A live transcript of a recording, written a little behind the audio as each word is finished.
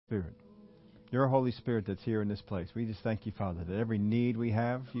Spirit. Your Holy Spirit that's here in this place. We just thank you, Father, that every need we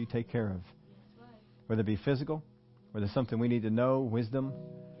have, you take care of. Whether it be physical, whether it's something we need to know, wisdom,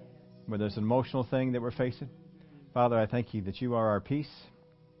 whether it's an emotional thing that we're facing. Father, I thank you that you are our peace.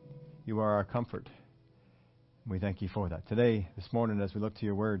 You are our comfort. We thank you for that. Today, this morning, as we look to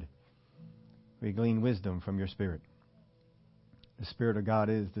your word, we glean wisdom from your Spirit. The Spirit of God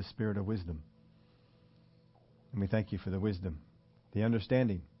is the Spirit of wisdom. And we thank you for the wisdom, the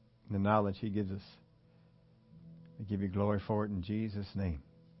understanding, and the knowledge he gives us. We give you glory for it in Jesus' name.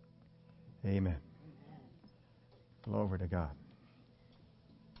 Amen. Glory to God.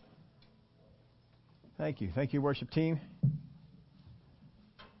 Thank you. Thank you, worship team.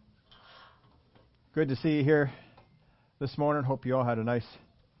 Good to see you here this morning. Hope you all had a nice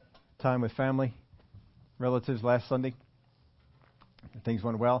time with family, relatives last Sunday. Things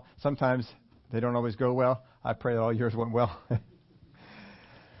went well. Sometimes they don't always go well. I pray that all yours went well.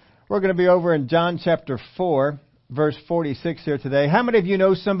 We're going to be over in John chapter 4, verse 46 here today. How many of you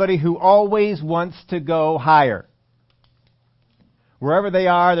know somebody who always wants to go higher? Wherever they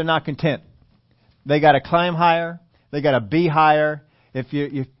are, they're not content. They got to climb higher. They got to be higher. If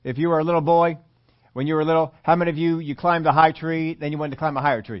you were a little boy, when you were little, how many of you climbed a high tree, then you wanted to climb a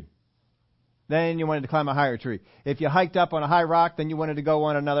higher tree? Then you wanted to climb a higher tree. If you hiked up on a high rock, then you wanted to go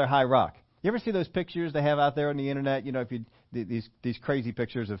on another high rock. You ever see those pictures they have out there on the internet? You know, if you these crazy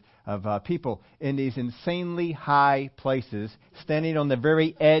pictures of people in these insanely high places, standing on the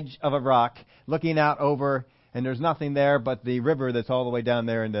very edge of a rock, looking out over, and there's nothing there but the river that's all the way down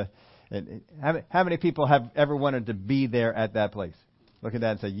there. And how many people have ever wanted to be there at that place? Look at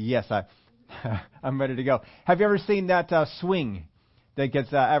that and say, yes, I'm ready to go. Have you ever seen that swing that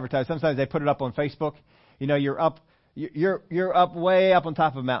gets advertised? Sometimes they put it up on Facebook. You know, you're up way up on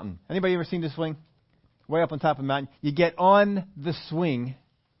top of a mountain. Anybody ever seen this swing? Way up on top of a mountain. You get on the swing,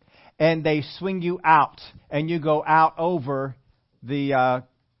 and they swing you out, and you go out over the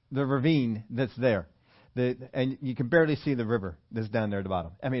ravine that's there. And you can barely see the river that's down there at the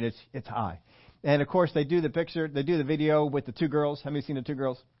bottom. I mean, it's high. And of course, they do the video with the two girls. Have you seen the two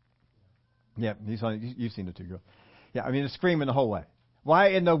girls? Yeah, you've seen the two girls. Yeah, I mean, they're screaming the whole way. Why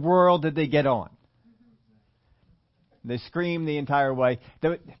in the world did they get on? They scream the entire way.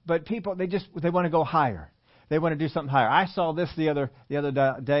 But people, they want to go higher. They want to do something higher. I saw this the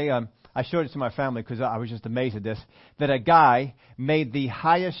other day. I showed it to my family because I was just amazed at this. That a guy made the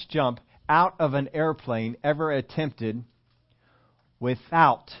highest jump out of an airplane ever attempted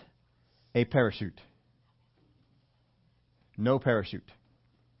without a parachute. No parachute.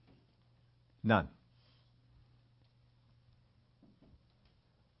 None.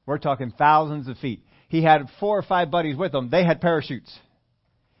 We're talking thousands of feet. He had 4 or 5 buddies with him. They had parachutes.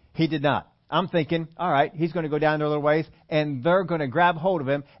 He did not. I'm thinking, all right, he's going to go down there a little ways, and they're going to grab hold of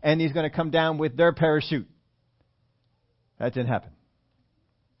him, and he's going to come down with their parachute. That didn't happen.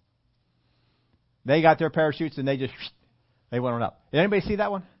 They got their parachutes, and they went on up. Did anybody see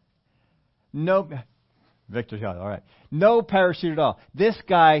that one? No. Victor shot it. All right. No parachute at all. This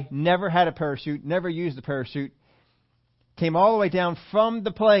guy never had a parachute, never used the parachute, came all the way down from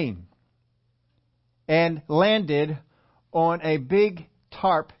the plane and landed on a big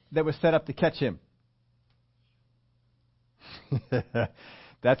tarp that was set up to catch him.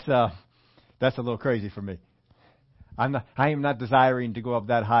 That's a little crazy for me. I am not desiring to go up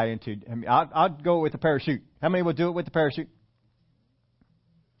that high into. I mean, I'll go with the parachute. How many will do it with the parachute?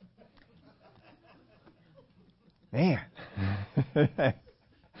 Man,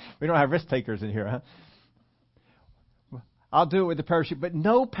 we don't have risk takers in here, huh? I'll do it with the parachute, but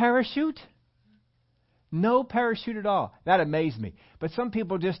no parachute? No parachute at all. That amazed me. But some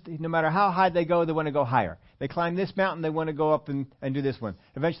people just, no matter how high they go, they want to go higher. They climb this mountain, they want to go up and do this one.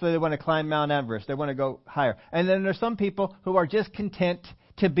 Eventually they want to climb Mount Everest. They want to go higher. And then there's some people who are just content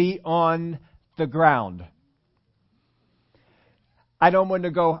to be on the ground. I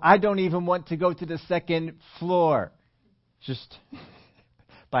don't even want to go to the second floor. Just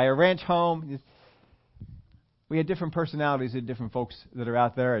buy a ranch home. We have different personalities and different folks that are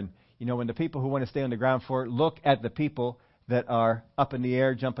out there. And, you know, when the people who want to stay on the ground floor look at the people that are up in the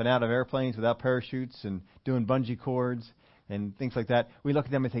air, jumping out of airplanes without parachutes and doing bungee cords and things like that, we look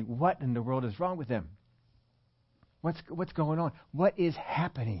at them and think, what in the world is wrong with them? What's going on? What is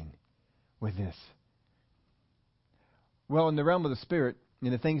happening with this? Well, in the realm of the Spirit,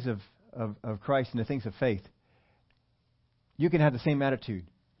 in the things of Christ and the things of faith, you can have the same attitude.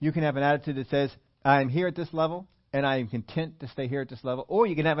 You can have an attitude that says, I am here at this level, and I am content to stay here at this level. Or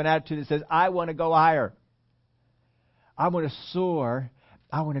you can have an attitude that says, I want to go higher. I want to soar.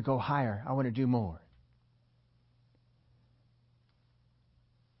 I want to go higher. I want to do more.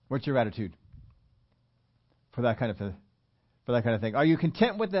 What's your attitude for that kind of thing? Are you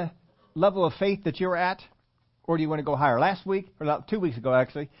content with the level of faith that you're at, or do you want to go higher? Last week, or not, 2 weeks ago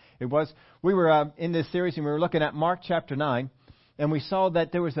actually, we were in this series and we were looking at Mark chapter 9, and we saw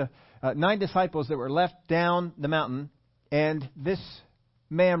that there was 9 disciples that were left down the mountain, and this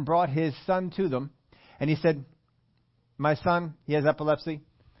man brought his son to them, and he said, "My son, he has epilepsy."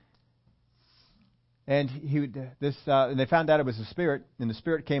 And and they found out it was a spirit, and the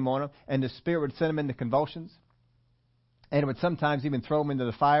spirit came on him, and the spirit would send him into convulsions, and it would sometimes even throw him into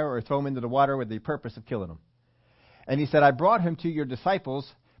the fire or throw him into the water with the purpose of killing him. And he said, "I brought him to your disciples,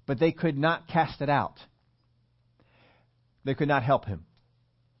 but they could not cast it out. They could not help him.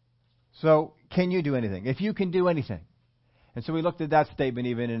 So can you do anything? If you can do anything." And so we looked at that statement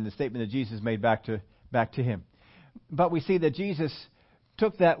even in the statement that Jesus made back to him. But we see that Jesus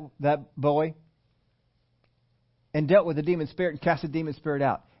took that boy and dealt with the demon spirit and cast the demon spirit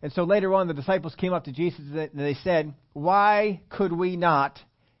out. And so later on, the disciples came up to Jesus and they said, "Why could we not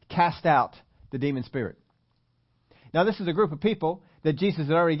cast out the demon spirit?" Now, this is a group of people that Jesus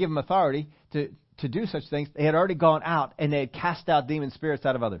had already given authority to do such things. They had already gone out and they had cast out demon spirits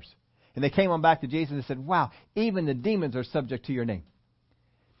out of others. And they came on back to Jesus and said, "Wow, even the demons are subject to your name."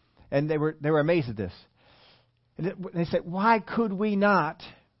 And they were amazed at this. And they said, "Why could we not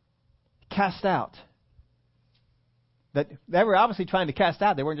cast out?" That they were obviously trying to cast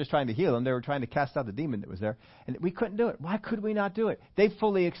out. They weren't just trying to heal them. They were trying to cast out the demon that was there. And we couldn't do it. Why could we not do it? They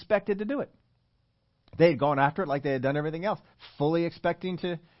fully expected to do it. They had gone after it like they had done everything else, fully expecting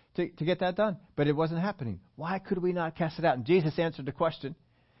to get that done. But it wasn't happening. Why could we not cast it out? And Jesus answered the question.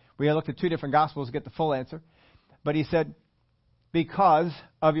 We looked at 2 different Gospels to get the full answer. But he said, "Because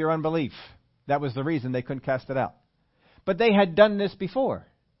of your unbelief." That was the reason they couldn't cast it out. But they had done this before.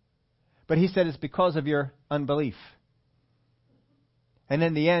 But he said, "It's because of your unbelief." And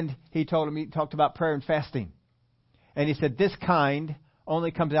in the end, he talked about prayer and fasting. And he said, "This kind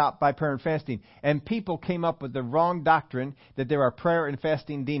only comes out by prayer and fasting." And people came up with the wrong doctrine that there are prayer and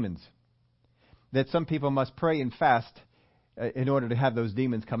fasting demons. That some people must pray and fast in order to have those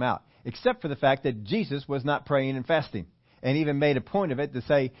demons come out. Except for the fact that Jesus was not praying and fasting. And even made a point of it to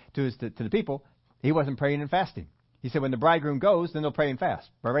say to the people, he wasn't praying and fasting. He said, when the bridegroom goes, then they'll pray and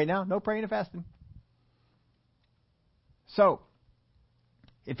fast. But right now, no praying and fasting. So,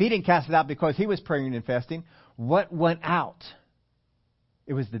 if he didn't cast it out because he was praying and fasting, what went out?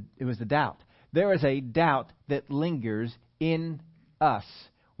 It was the doubt. There is a doubt that lingers in us.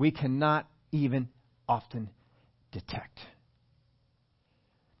 We cannot even often detect.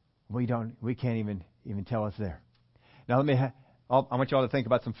 We can't even tell it's there. Now I want you all to think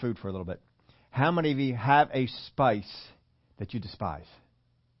about some food for a little bit. How many of you have a spice that you despise?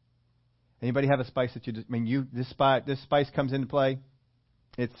 Anybody have a spice that this spice comes into play?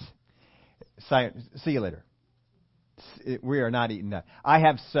 It's see you later. We are not eating that. I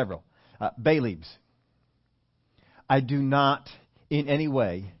have several. Bay leaves. I do not in any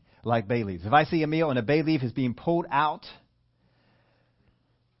way like bay leaves. If I see a meal and a bay leaf is being pulled out,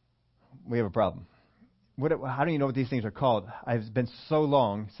 we have a problem. How do you know what these things are called? It's been so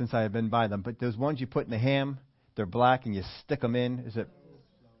long since I have been by them. But those ones you put in the ham, they're black and you stick them in.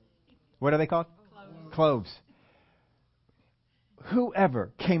 What are they called? Cloves.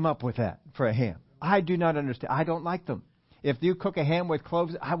 Whoever came up with that for a ham? I do not understand. I don't like them. If you cook a ham with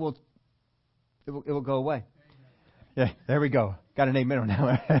cloves, it will go away. Yeah, there we go. Got an amen on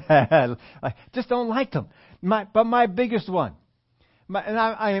that. I just don't like them. But my biggest one, and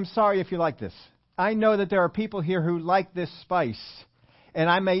I am sorry if you like this. I know that there are people here who like this spice, and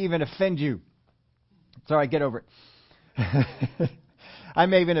I may even offend you. It's all right, get over it. I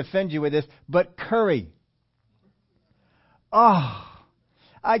may even offend you with this, but curry. Oh,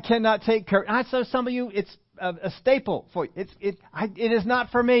 I cannot take curry. I saw some of you, it's a staple for you. It is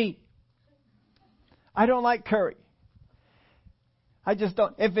not for me. I don't like curry. I just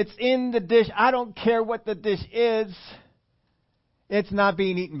don't. If it's in the dish, I don't care what the dish is. It's not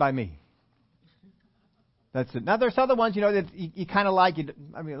being eaten by me. That's it. Now, there's other ones, that you kind of like.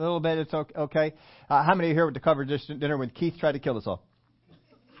 A little bit, it's okay. How many are here with the cover dish dinner when Keith tried to kill us all?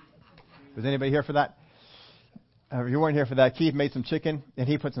 Was anybody here for that? If you weren't here for that, Keith made some chicken, and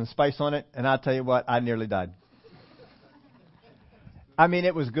he put some spice on it, and I'll tell you what, I nearly died.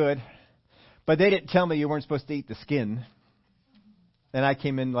 It was good, but they didn't tell me you weren't supposed to eat the skin. And I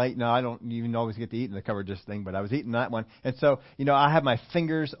came in late. No, I don't even always get to eat in the cover dish thing, but I was eating that one. And so, I have my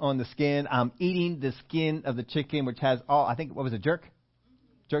fingers on the skin. I'm eating the skin of the chicken, which has what was it, jerk?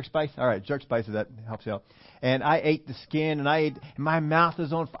 Jerk spice? All right, jerk spice, that helps you out. And I ate the skin, and my mouth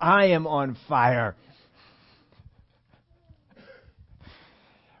is on fire. I am on fire.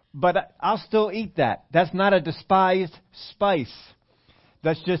 but I'll still eat that. That's not a despised spice.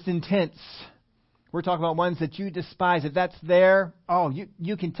 That's just intense. We're talking about ones that you despise. If that's there,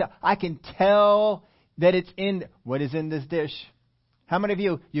 you can tell. I can tell that it's in. What is in this dish? How many of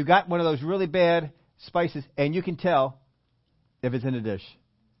you got one of those really bad spices, and you can tell if it's in a dish,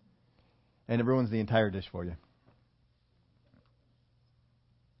 and it ruins the entire dish for you?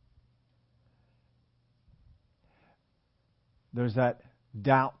 There's that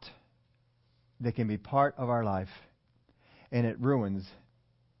doubt that can be part of our life, and it ruins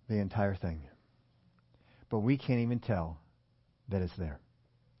the entire thing. But we can't even tell that it's there.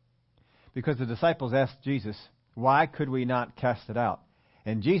 Because the disciples asked Jesus, why could we not cast it out?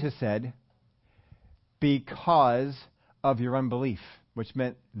 And Jesus said, because of your unbelief, which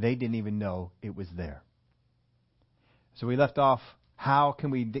meant they didn't even know it was there. So we left off, how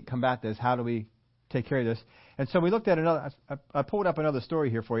can we combat this? How do we take care of this? And so we looked at another, I pulled up another story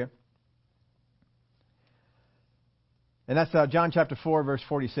here for you. And that's John chapter 4, verse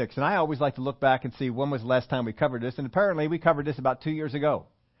 46. And I always like to look back and see when was the last time we covered this. And apparently we covered this about 2 years ago.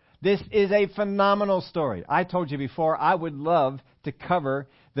 This is a phenomenal story. I told you before, I would love to cover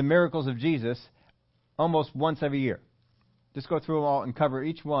the miracles of Jesus almost once every year. Just go through them all and cover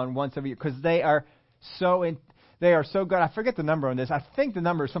each one once every year. Because they are so good. I forget the number on this. I think the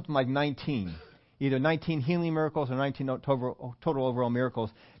number is something like 19. Either 19 healing miracles or 19 total overall miracles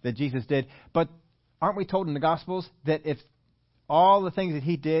that Jesus did. But aren't we told in the Gospels that if all the things that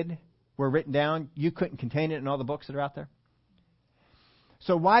he did were written down, you couldn't contain it in all the books that are out there?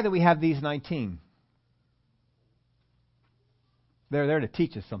 So why do we have these 19? They're there to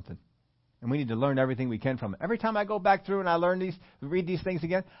teach us something. And we need to learn everything we can from it. Every time I go back through and I read these things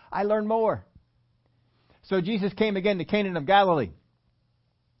again, I learn more. So Jesus came again to Cana of Galilee,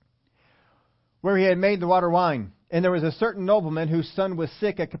 where he had made the water wine. And there was a certain nobleman whose son was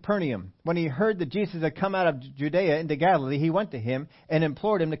sick at Capernaum. When he heard that Jesus had come out of Judea into Galilee, he went to him and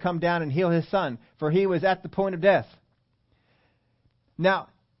implored him to come down and heal his son, for he was at the point of death. Now,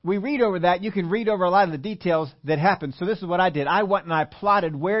 we read over that. You can read over a lot of the details that happened. So this is what I did. I went and I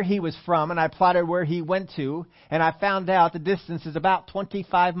plotted where he was from, and I plotted where he went to, and I found out the distance is about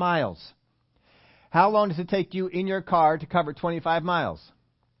 25 miles. How long does it take you in your car to cover 25 miles?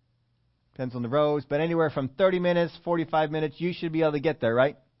 Depends on the roads, but anywhere from 30 minutes, 45 minutes, you should be able to get there,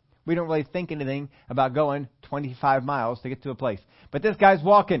 right? We don't really think anything about going 25 miles to get to a place. But this guy's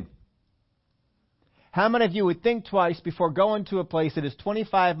walking. How many of you would think twice before going to a place that is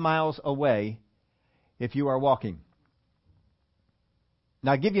 25 miles away if you are walking?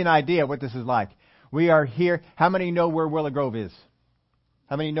 Now, I'll give you an idea of what this is like. We are here. How many know where Willow Grove is?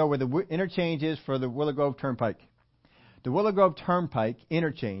 How many know where the interchange is for the Willow Grove Turnpike? The Willow Grove Turnpike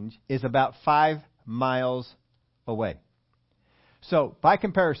interchange is about 5 miles away. So, by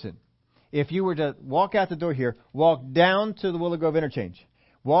comparison, if you were to walk out the door here, walk down to the Willow Grove interchange,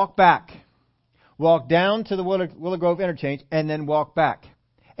 walk back, walk down to the Willow Grove interchange, and then walk back,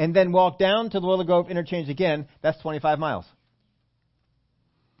 and then walk down to the Willow Grove interchange again, that's 25 miles.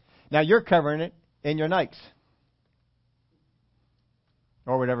 Now, you're covering it in your Nikes.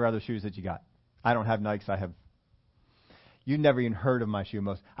 Or whatever other shoes that you got. I don't have Nikes, You've never even heard of my shoe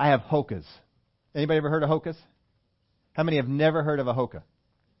most. I have Hokas. Anybody ever heard of Hokas? How many have never heard of a Hoka?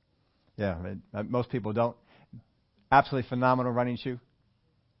 Yeah, most people don't. Absolutely phenomenal running shoe.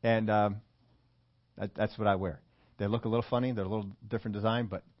 And that's what I wear. They look a little funny. They're a little different design,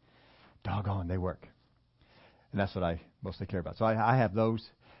 but doggone, they work. And that's what I mostly care about. So I have those.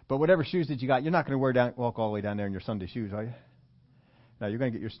 But whatever shoes that you got, you're not going to walk all the way down there in your Sunday shoes, are you? No, you're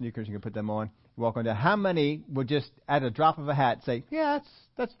going to get your sneakers. You can put them on. Walk on down. How many would just, at a drop of a hat, say, yeah,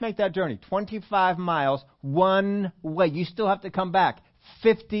 let's make that journey. 25 miles, one way. You still have to come back.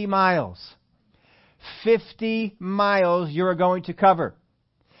 50 miles. 50 miles you're going to cover.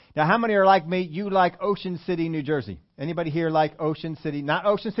 Now, how many are like me? You like Ocean City, New Jersey. Anybody here like Ocean City? Not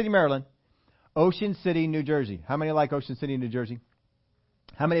Ocean City, Maryland. Ocean City, New Jersey. How many like Ocean City, New Jersey?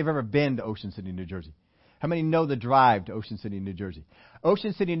 How many have ever been to Ocean City, New Jersey? How many know the drive to Ocean City, New Jersey?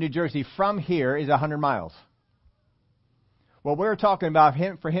 Ocean City, New Jersey, from here is 100 miles. What we're talking about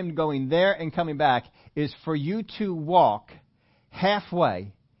for him going there and coming back is for you to walk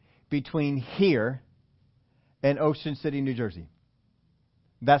halfway between here and Ocean City, New Jersey.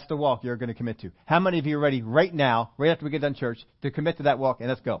 That's the walk you're going to commit to. How many of you are ready right now, right after we get done church, to commit to that walk? And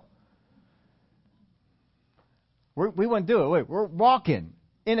let's go. We won't do it. We're walking.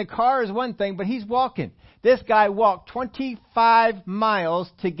 In a car is one thing, but he's walking. This guy walked 25 miles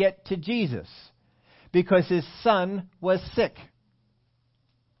to get to Jesus because his son was sick.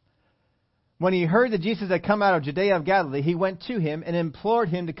 When he heard that Jesus had come out of Judea of Galilee, he went to him and implored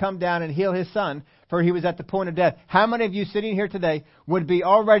him to come down and heal his son, for he was at the point of death. How many of you sitting here today would be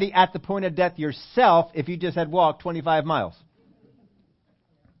already at the point of death yourself if you just had walked 25 miles?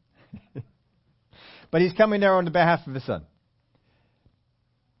 But he's coming there on the behalf of his son.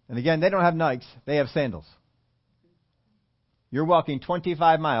 And again, they don't have Nikes, they have sandals. You're walking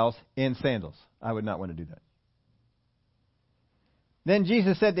 25 miles in sandals. I would not want to do that. Then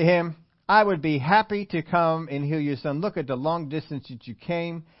Jesus said to him, I would be happy to come and heal your son. Look at the long distance that you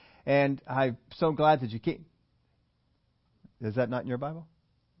came, and I'm so glad that you came. Is that not in your Bible?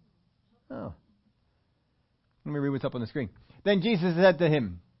 Oh. Let me read what's up on the screen. Then Jesus said to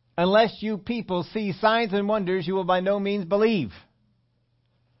him, unless you people see signs and wonders, you will by no means believe.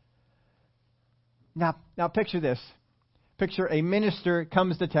 Now picture this. Picture a minister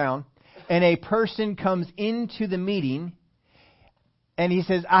comes to town, and a person comes into the meeting, and he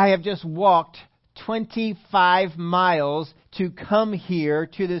says, I have just walked 25 miles to come here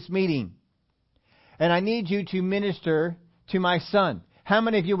to this meeting. And I need you to minister to my son. How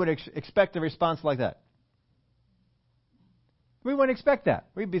many of you would expect a response like that? We wouldn't expect that.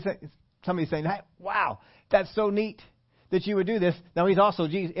 We'd be somebody saying, hey, wow, that's so neat that you would do this. Now he's also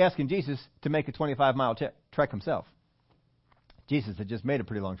asking Jesus to make a 25-mile trek himself. Jesus had just made a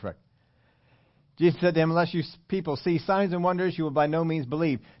pretty long trek. Jesus said to him, unless you people see signs and wonders, you will by no means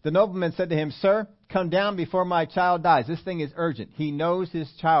believe. The nobleman said to him, sir, come down before my child dies. This thing is urgent. He knows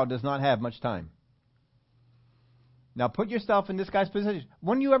his child does not have much time. Now put yourself in this guy's position.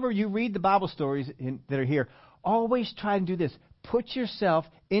 Whenever you read the Bible stories that are here, always try and do this. Put yourself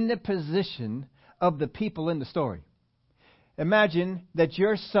in the position of the people in the story. Imagine that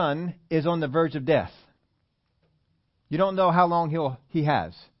your son is on the verge of death. You don't know how long he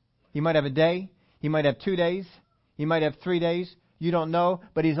has. He might have a day. He might have 2 days. He might have 3 days. You don't know,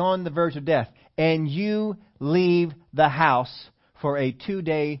 but he's on the verge of death. And you leave the house for a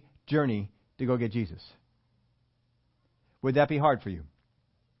 2-day journey to go get Jesus. Would that be hard for you?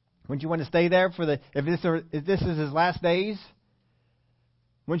 Wouldn't you want to stay there if this is his last days?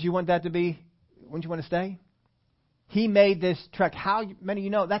 Wouldn't you want that to be? Wouldn't you want to stay? He made this trek. How many of you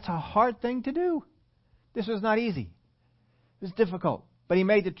know that's a hard thing to do? This was not easy. It was difficult. But he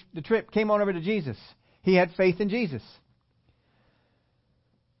made the trip, came on over to Jesus. He had faith in Jesus.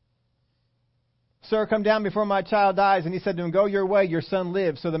 Sir, come down before my child dies. And he said to him, go your way, your son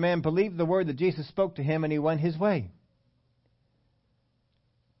lives. So the man believed the word that Jesus spoke to him, and he went his way.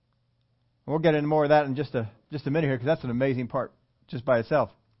 We'll get into more of that in just a minute here, because that's an amazing part just by itself.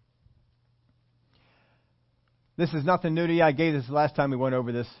 This is nothing new to you. I gave this the last time we went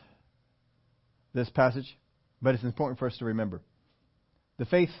over this passage, but it's important for us to remember.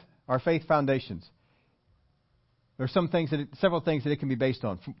 Our faith foundations. There are several things that it can be based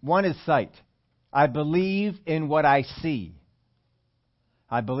on. One is sight. I believe in what I see.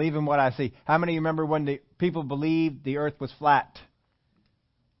 I believe in what I see. How many of you remember when the people believed the earth was flat?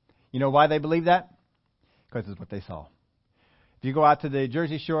 You know why they believed that? Because it's what they saw. If you go out to the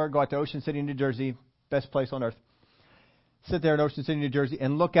Jersey Shore, go out to Ocean City, New Jersey, best place on earth. Sit there in Ocean City, New Jersey,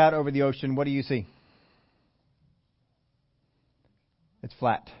 and look out over the ocean. What do you see? It's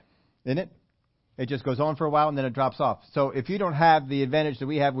flat, isn't it? It just goes on for a while and then it drops off. So if you don't have the advantage that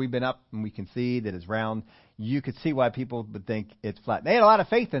we have, we've been up and we can see that it's round. You could see why people would think it's flat. They had a lot of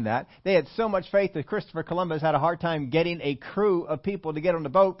faith in that. They had so much faith that Christopher Columbus had a hard time getting a crew of people to get on the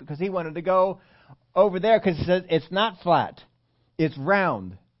boat because he wanted to go over there because he says it's not flat. It's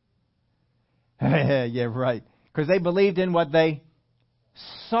round. Yeah, right. Because they believed in what they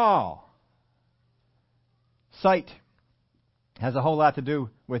saw. Sight has a whole lot to do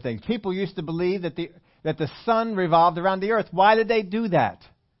with things. People used to believe that the sun revolved around the earth. Why did they do that?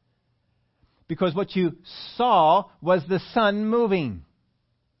 Because what you saw was the sun moving.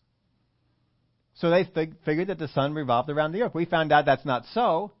 So they figured that the sun revolved around the earth. We found out that's not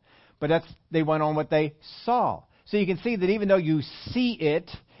so, but they went on what they saw. So you can see that even though you see it,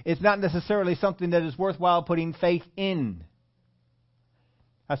 it's not necessarily something that is worthwhile putting faith in.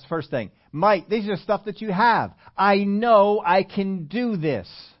 That's the first thing. Might. These are stuff that you have. I know I can do this.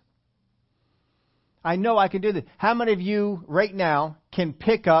 I know I can do this. How many of you right now can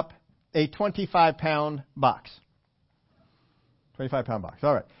pick up a 25-pound box? 25-pound box.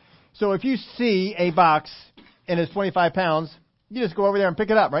 All right. So if you see a box and it's 25 pounds, you just go over there and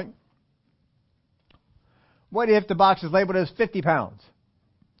pick it up, right? What if the box is labeled as 50 pounds?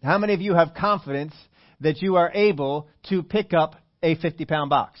 How many of you have confidence that you are able to pick up a 50-pound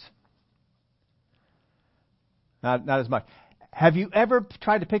box? Not as much. Have you ever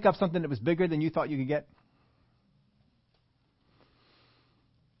tried to pick up something that was bigger than you thought you could get?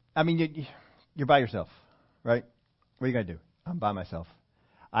 I mean, you're by yourself, right? What are you going to do? I'm by myself.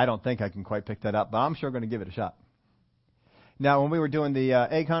 I don't think I can quite pick that up, but I'm sure going to give it a shot. Now, when we were doing the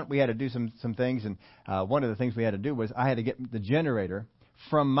egg hunt, we had to do some things, and one of the things we had to do was I had to get the generator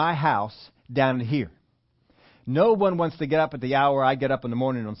from my house down to here. No one wants to get up at the hour I get up in the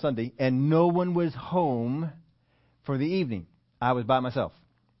morning on Sunday, and no one was home for the evening. I was by myself.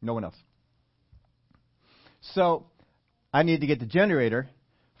 No one else. So I need to get the generator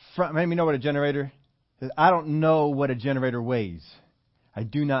from, maybe you know what a generator is. I don't know what a generator weighs. I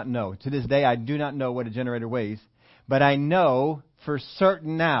do not know. To this day, I do not know what a generator weighs. But I know for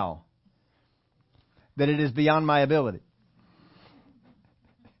certain now that it is beyond my ability.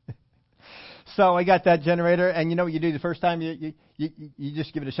 So I got that generator, and you know what you do the first time? You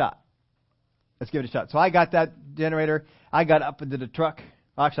just give it a shot. Let's give it a shot. So I got that generator. I got up into the truck.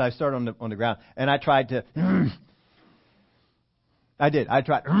 Actually, I started on the ground, and I tried to. I did. I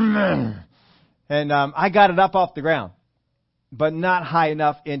tried, and I got it up off the ground, but not high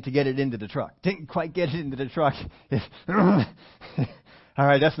enough in to get it into the truck. Didn't quite get it into the truck. All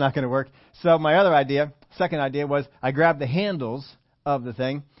right, that's not going to work. So my other idea, second idea, was I grabbed the handles of the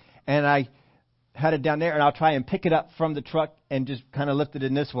thing, and I had it down there, and I'll try and pick it up from the truck and just kind of lift it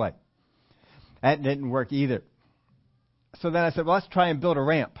in this way. That didn't work either. So then I said, well, let's try and build a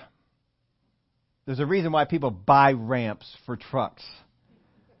ramp. There's a reason why people buy ramps for trucks.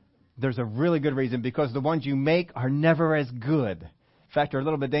 There's a really good reason, because the ones you make are never as good. In fact, they're a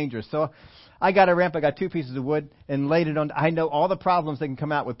little bit dangerous. So I got a ramp. I got 2 pieces of wood and laid it on. I know all the problems that can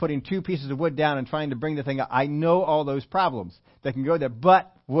come out with putting 2 pieces of wood down and trying to bring the thing up. I know all those problems that can go there.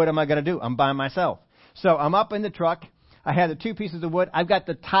 But what am I going to do? I'm by myself. So I'm up in the truck. I had the 2 pieces of wood. I've got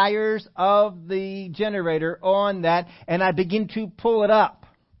the tires of the generator on that, and I begin to pull it up.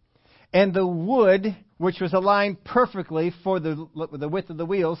 And the wood, which was aligned perfectly for the width of the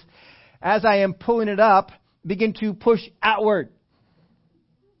wheels, as I am pulling it up, begin to push outward.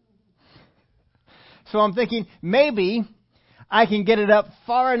 So I'm thinking, maybe I can get it up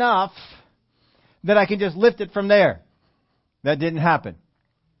far enough that I can just lift it from there. That didn't happen.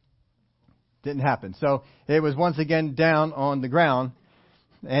 Didn't happen. So it was once again down on the ground,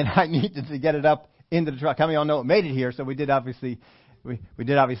 and I needed to get it up into the truck. How many of y'all know it made it here? So we did obviously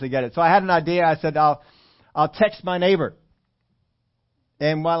get it. So I had an idea. I said, I'll text my neighbor.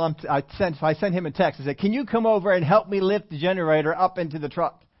 And while I sent him a text. I said, can you come over and help me lift the generator up into the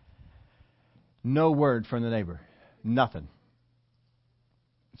truck? No word from the neighbor. Nothing.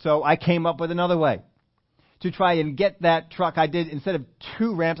 So I came up with another way to try and get that truck. I did, instead of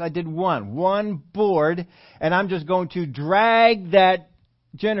 2 ramps, I did one board, and I'm just going to drag that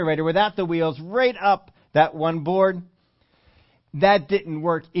generator without the wheels right up that one board. That didn't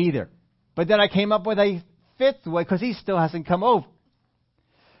work either. But then I came up with a 5th way, because he still hasn't come over.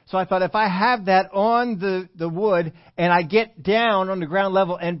 So I thought, if I have that on the wood and I get down on the ground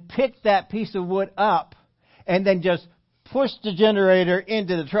level and pick that piece of wood up and then just push the generator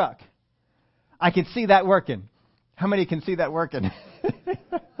into the truck, I can see that working. How many can see that working?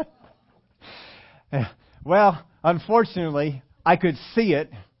 Well, unfortunately, I could see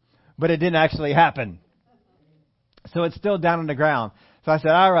it, but it didn't actually happen. So it's still down on the ground. So I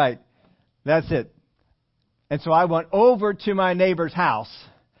said, all right, that's it. And so I went over to my neighbor's house,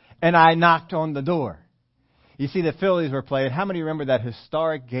 and I knocked on the door. You see, the Phillies were playing. How many remember that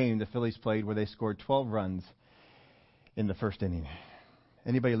historic game the Phillies played where they scored 12 runs in the first inning?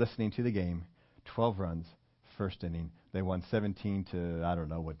 Anybody listening to the game? 12 runs, first inning. They won 17 to, I don't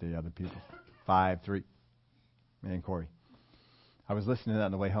know what the other people, 5-3. Man, Corey. I was listening to that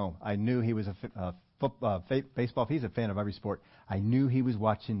on the way home. I knew he was baseball. He's a fan of every sport. I knew he was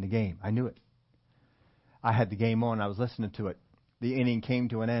watching the game. I knew it. I had the game on. I was listening to it. The inning came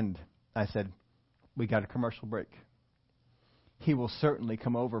to an end. I said, we got a commercial break. He will certainly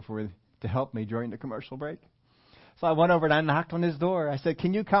come over to help me during the commercial break. So I went over and I knocked on his door. I said,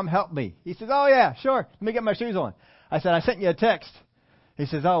 can you come help me? He says, oh, yeah, sure. Let me get my shoes on. I said, I sent you a text. He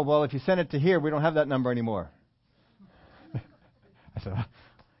says, oh, well, if you send it to here, we don't have that number anymore. I said,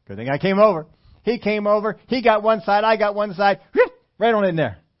 good thing I came over. He came over. He got one side. I got one side. Right on in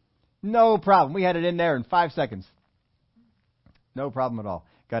there. No problem. We had it in there in 5 seconds. No problem at all.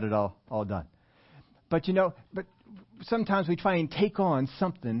 Got it all done. But sometimes we try and take on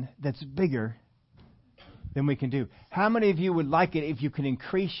something that's bigger than we can do. How many of you would like it if you can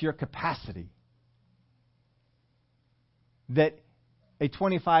increase your capacity? That a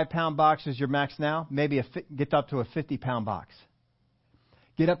 25-pound box is your max now. Maybe get up to a 50-pound box.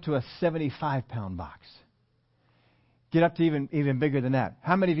 Get up to a 75-pound box. Get up to even bigger than that.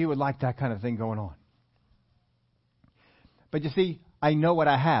 How many of you would like that kind of thing going on? But you see, I know what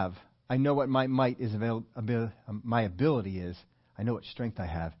I have. I know what my might is, my ability is. I know what strength I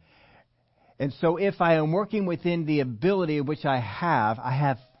have. And so if I am working within the ability which I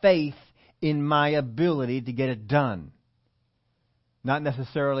have faith in my ability to get it done. Not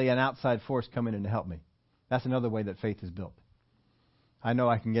necessarily an outside force coming in to help me. That's another way that faith is built. I know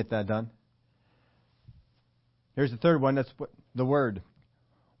I can get that done. Here's the third one. That's the Word.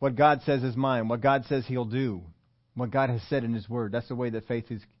 What God says is mine. What God says He'll do. What God has said in His Word. That's the way that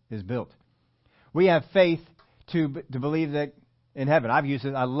faith is built. We have faith to believe that in heaven. I've used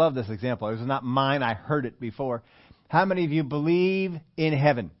it. I love this example. It was not mine. I heard it before. How many of you believe in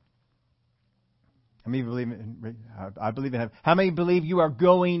heaven? How many believe I believe in heaven. How many believe you are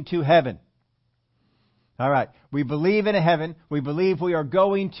going to heaven? All right. We believe in heaven. We believe we are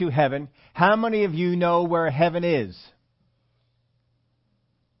going to heaven. How many of you know where heaven is?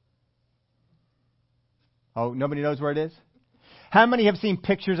 Oh, nobody knows where it is? How many have seen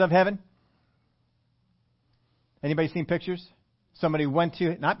pictures of heaven? Anybody seen pictures? Somebody went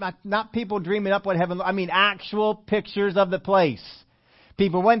to, not people dreaming up what heaven, I mean actual pictures of the place.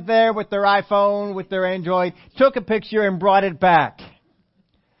 People went there with their iPhone, with their Android, took a picture and brought it back.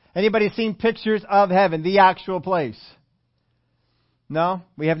 Anybody seen pictures of heaven, the actual place? No,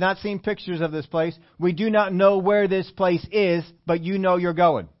 we have not seen pictures of this place. We do not know where this place is, but you know you're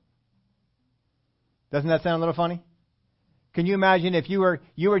going. Doesn't that sound a little funny? Can you imagine if you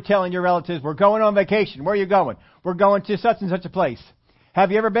were telling your relatives, we're going on vacation. Where are you going? We're going to such and such a place.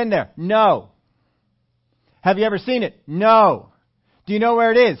 Have you ever been there? No. Have you ever seen it? No. Do you know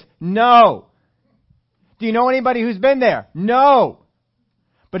where it is? No. Do you know anybody who's been there? No.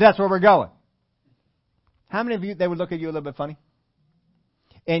 But that's where we're going. How many of you, they would look at you a little bit funny?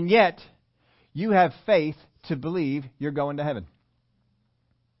 And yet, you have faith to believe you're going to heaven.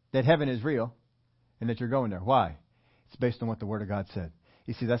 That heaven is real and that you're going there. Why? It's based on what the Word of God said.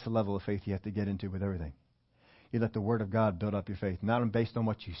 You see, that's the level of faith you have to get into with everything. You let the Word of God build up your faith. Not based on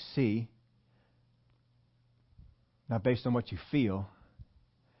what you see. Not based on what you feel.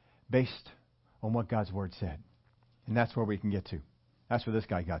 Based on what God's Word said. And that's where we can get to. That's where this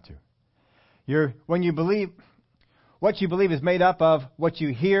guy got to. When you believe, what you believe is made up of what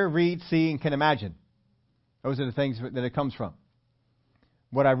you hear, read, see, and can imagine. Those are the things that it comes from.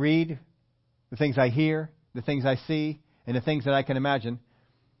 What I read, the things I hear, the things I see, and the things that I can imagine.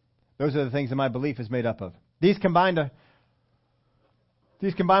 Those are the things that my belief is made up of. These combine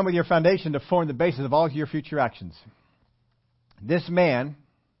with your foundation to form the basis of all your future actions. This man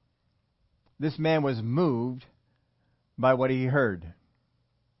was moved by what he heard.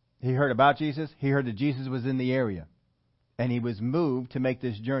 He heard about Jesus. He heard that Jesus was in the area. And he was moved to make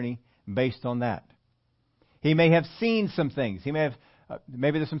this journey based on that. He may have seen some things.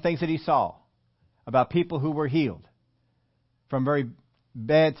 Maybe there's some things that he saw about people who were healed from very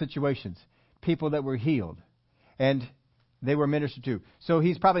bad situations. People that were healed. And they were ministered to. So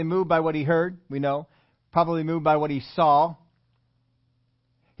he's probably moved by what he heard, we know. Probably moved by what he saw.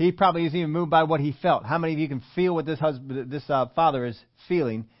 He probably is even moved by what he felt. How many of you can feel what this father is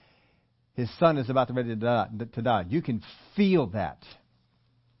feeling? His son is about to ready to die. You can feel that.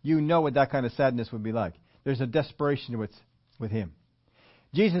 You know what that kind of sadness would be like. There's a desperation with him.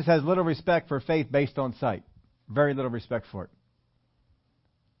 Jesus has little respect for faith based on sight. Very little respect for it.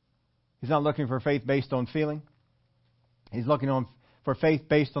 He's not looking for faith based on feeling. He's looking for faith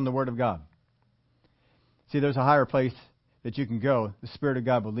based on the Word of God. See, there's a higher place that you can go. The Spirit of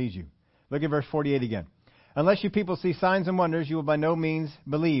God will lead you. Look at verse 48 again. Unless you people see signs and wonders, you will by no means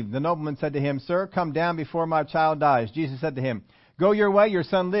believe. The nobleman said to him, Sir, come down before my child dies. Jesus said to him, Go your way, your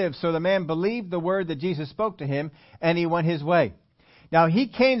son lives. So the man believed the word that Jesus spoke to him, and he went his way. Now he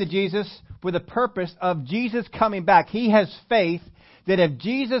came to Jesus with a purpose of Jesus coming back. He has faith that if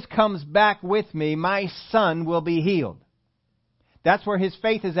Jesus comes back with me, my son will be healed. That's where his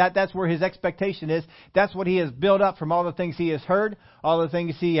faith is at. That's where his expectation is. That's what he has built up from all the things he has heard, all the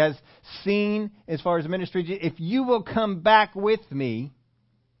things he has seen as far as ministry. If you will come back with me,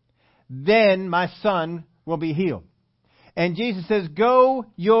 then my son will be healed. And Jesus says, Go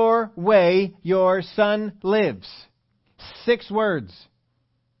your way, your son lives. 6 words.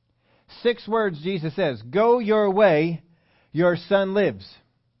 6 words Jesus says. Go your way, your son lives.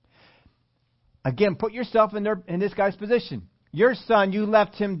 Again, put yourself in this guy's position. Your son, you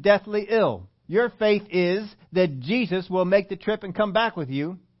left him deathly ill. Your faith is that Jesus will make the trip and come back with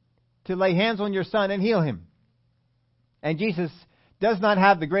you to lay hands on your son and heal him. And Jesus does not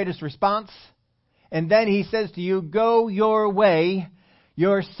have the greatest response. And then he says to you, Go your way,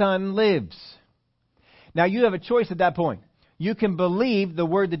 your son lives. Now you have a choice at that point. You can believe the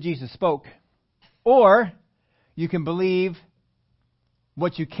word that Jesus spoke, or you can believe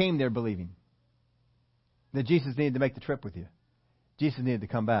what you came there believing. That Jesus needed to make the trip with you. Jesus needed to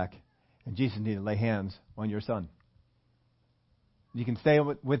come back. And Jesus needed to lay hands on your son. You can stay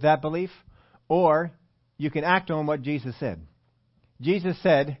with that belief, or you can act on what Jesus said. Jesus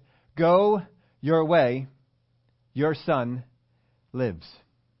said, "Go your way, your son lives."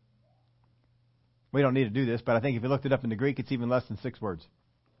 We don't need to do this, but I think if you looked it up in the Greek, it's even less than 6 words.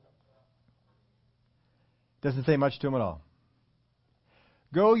 Doesn't say much to him at all.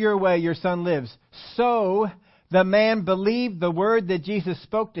 Go your way, your son lives. So the man believed the word that Jesus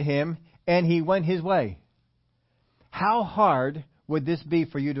spoke to him, and he went his way. How hard would this be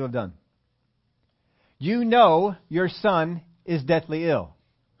for you to have done? You know your son is deathly ill.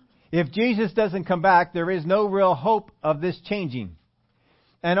 If Jesus doesn't come back, there is no real hope of this changing.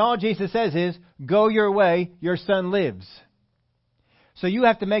 And all Jesus says is, go your way, your son lives. So you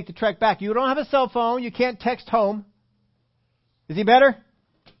have to make the trek back. You don't have a cell phone. You can't text home. Is he better?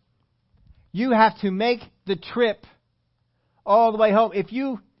 You have to make the trip all the way home. If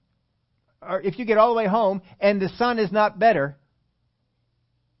you get all the way home and the son is not better,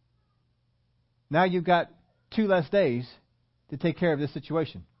 now you've got 2 less days to take care of this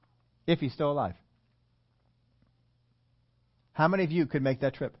situation, if he's still alive. How many of you could make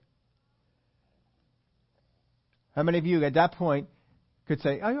that trip? How many of you at that point could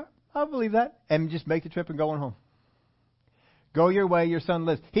say, I'll believe that, and just make the trip and go on home? Go your way, your son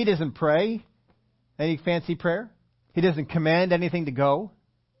lives. He doesn't pray any fancy prayer. He doesn't command anything to go.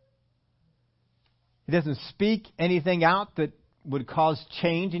 He doesn't speak anything out that would cause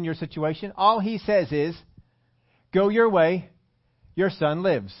change in your situation. All he says is, go your way, your son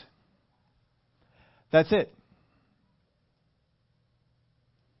lives. That's it.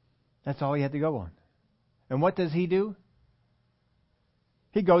 That's all he had to go on. And what does he do?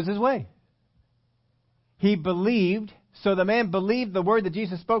 He goes his way. He believed, so the man believed the word that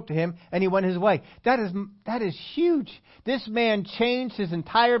Jesus spoke to him, and he went his way. That is huge. This man changed his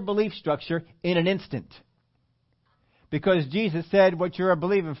entire belief structure in an instant. Because Jesus said what you're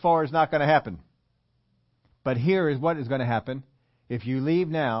believing for is not going to happen. But here is what is going to happen. If you leave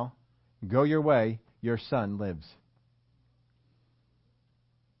now, go your way, your son lives.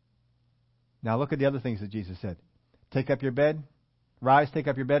 Now look at the other things that Jesus said. Take up your bed, rise, take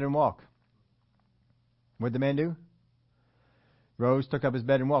up your bed and walk. What did the man do? Rose, took up his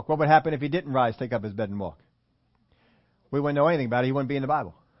bed and walked. What would happen if he didn't rise, take up his bed and walk? We wouldn't know anything about it. He wouldn't be in the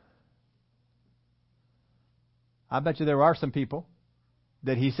Bible. I bet you there are some people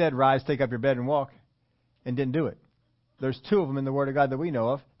that he said, rise, take up your bed and walk, and didn't do it. There's 2 of them in the Word of God that we know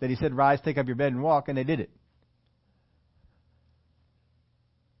of that he said, rise, take up your bed and walk, and they did it.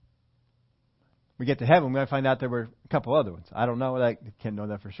 We get to heaven, we're going to find out there were a couple other ones. I don't know. I can't know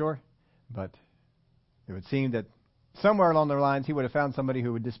that for sure. But it would seem that somewhere along the lines, he would have found somebody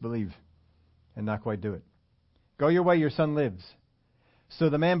who would disbelieve and not quite do it. Go your way, your son lives. So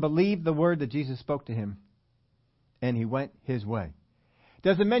the man believed the word that Jesus spoke to him, and he went his way.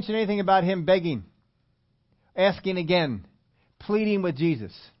 Doesn't mention anything about him begging, asking again, pleading with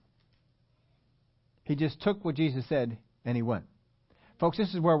Jesus. He just took what Jesus said, and he went. Folks,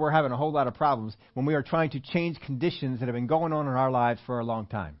 this is where we're having a whole lot of problems when we are trying to change conditions that have been going on in our lives for a long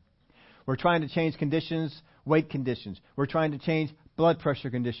time. We're trying to change conditions, weight conditions. We're trying to change blood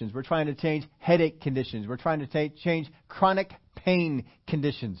pressure conditions. We're trying to change headache conditions. We're trying to change chronic pain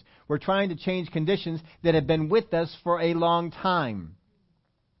conditions. We're trying to change conditions that have been with us for a long time.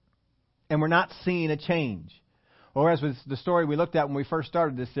 And we're not seeing a change. Or as was the story we looked at when we first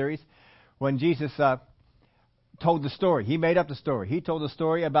started this series, when Jesus told the story. He made up the story. He told the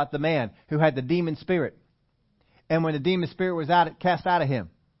story about the man who had the demon spirit. And when the demon spirit was cast out of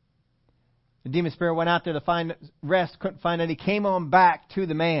him, the demon spirit went out there to find rest, couldn't find it. He came on back to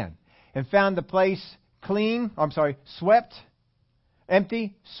the man and found the place swept,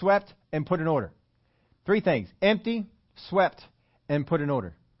 empty, swept, and put in order. 3 things. Empty, swept, and put in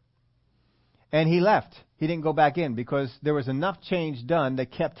order. And he left. He didn't go back in because there was enough change done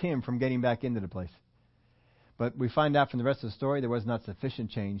that kept him from getting back into the place. But we find out from the rest of the story there was not sufficient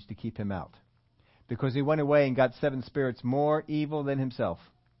change to keep him out. Because he went away and got 7 spirits more evil than himself.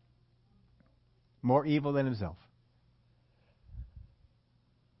 More evil than himself.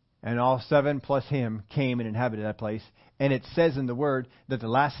 And all 7 plus him came and inhabited that place. And it says in the Word that the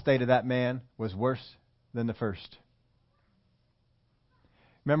last state of that man was worse than the first.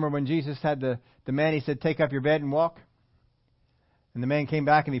 Remember when Jesus had the man, he said, take up your bed and walk? And the man came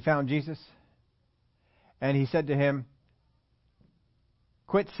back and he found Jesus. And he said to him,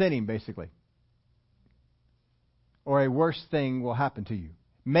 quit sinning, basically. Or a worse thing will happen to you.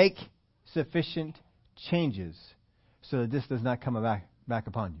 Make sufficient changes so that this does not come back back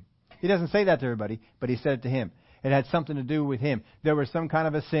upon you. He doesn't say that to everybody, but he said it to him. It had something to do with him. There was some kind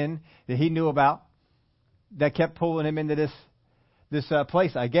of a sin that he knew about that kept pulling him into this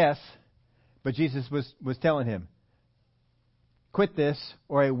place, I guess. But Jesus was telling him, quit this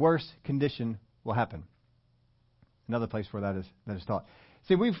or a worse condition will happen. Another place where that is taught.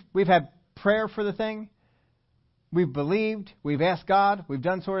 See, we've had prayer for the thing. We've believed. We've asked God. We've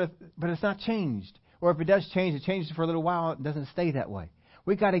done sort of, but it's not changed. Or if it does change, it changes for a little while. It doesn't stay that way.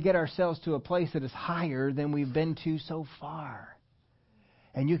 We've got to get ourselves to a place that is higher than we've been to so far.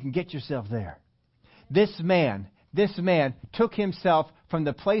 And you can get yourself there. This man took himself from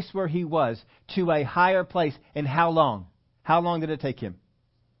the place where he was to a higher place. And how long? How long did it take him?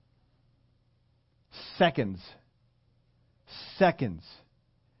 Seconds.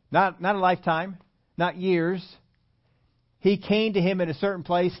 Not a lifetime, not years. He came to him at a certain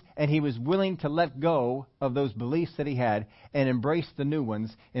place, and he was willing to let go of those beliefs that he had and embrace the new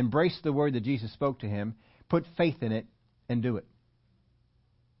ones, embrace the word that Jesus spoke to him, put faith in it, and do it.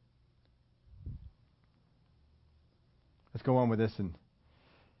 Let's go on with this and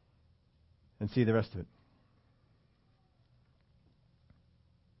see the rest of it.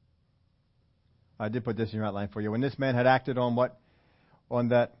 I did put this in your outline for you. When this man had acted on when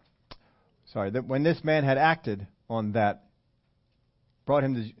this man had acted on that, brought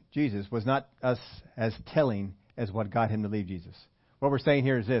him to Jesus, was not as telling as what got him to leave Jesus. What we're saying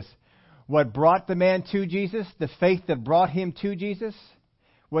here is this. What brought the man to Jesus, the faith that brought him to Jesus,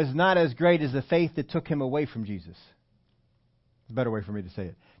 was not as great as the faith that took him away from Jesus. It's a better way for me to say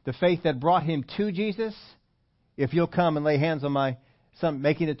it. The faith that brought him to Jesus, if you'll come and lay hands on my son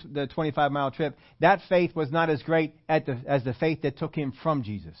making the 25-mile trip, that faith was not as great as the faith that took him from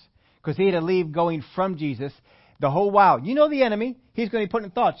Jesus. Because he had to leave going from Jesus the whole while. You know the enemy. He's going to be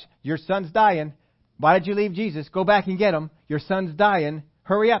putting thoughts. Your son's dying. Why did you leave Jesus? Go back and get him. Your son's dying.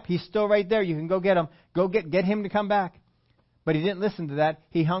 Hurry up. He's still right there. You can go get him. Go get him to come back. But he didn't listen to that.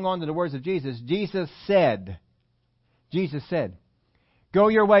 He hung on to the words of Jesus. Jesus said, go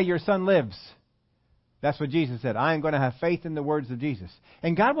your way. Your son lives. That's what Jesus said. I am going to have faith in the words of Jesus.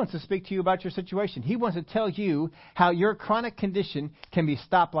 And God wants to speak to you about your situation. He wants to tell you how your chronic condition can be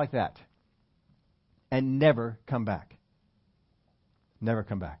stopped like that and never come back. Never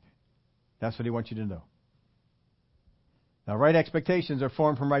come back. That's what He wants you to know. Now, right expectations are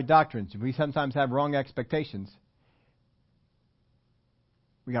formed from right doctrines. We sometimes have wrong expectations.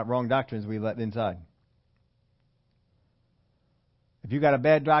 We got wrong doctrines we let inside. If you got a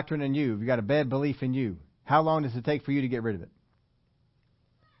bad doctrine in you, if you got a bad belief in you, how long does it take for you to get rid of it?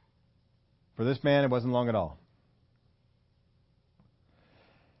 For this man, it wasn't long at all.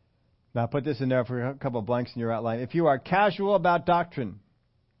 Now, put this in there for a couple of blanks in your outline. If you are casual about doctrine,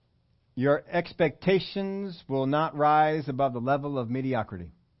 your expectations will not rise above the level of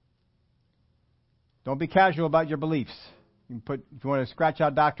mediocrity. Don't be casual about your beliefs. If you want to scratch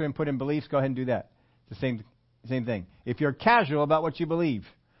out doctrine and put in beliefs, go ahead and do that. It's the same thing. If you're casual about what you believe,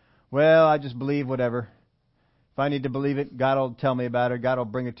 well, I just believe whatever. If I need to believe it, God will tell me about it. God will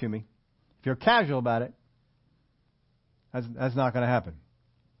bring it to me. If you're casual about it, that's not going to happen.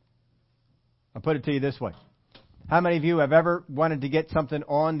 I'll put it to you this way. How many of you have ever wanted to get something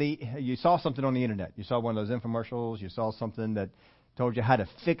you saw something on the internet. You saw one of those infomercials. You saw something that told you how to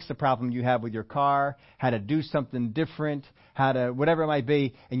fix the problem you have with your car, how to do something different, how to, whatever it might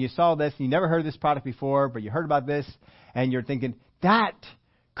be. And you saw this, and you never heard of this product before, but you heard about this, and you're thinking, that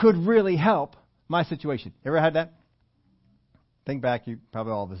could really help my situation. You ever had that? Think back,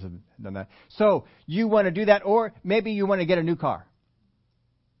 probably all of us have done that. So you want to do that, or maybe you want to get a new car.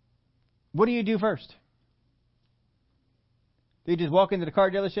 What do you do first? Do you just walk into the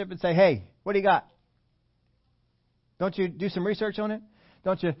car dealership and say, hey, what do you got? Don't you do some research on it?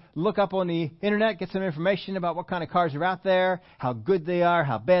 Don't you look up on the internet, get some information about what kind of cars are out there, how good they are,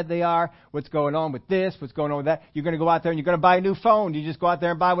 how bad they are, what's going on with this, what's going on with that? You're going to go out there and you're going to buy a new phone. Do you just go out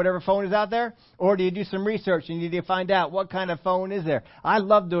there and buy whatever phone is out there? Or do you do some research and you need to find out what kind of phone is there? I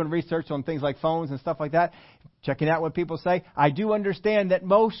love doing research on things like phones and stuff like that, checking out what people say. I do understand that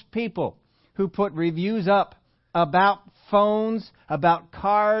most people who put reviews up about phones, about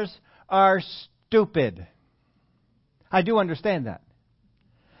cars, are stupid. I do understand that.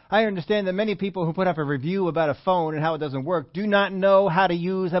 I understand that many people who put up a review about a phone and how it doesn't work do not know how to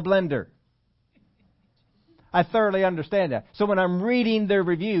use a blender. I thoroughly understand that. So when I'm reading their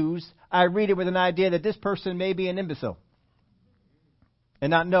reviews, I read it with an idea that this person may be an imbecile and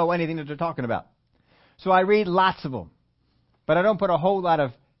not know anything that they're talking about. So I read lots of them. But I don't put a whole lot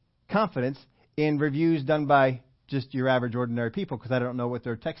of confidence in reviews done by just your average ordinary people because I don't know what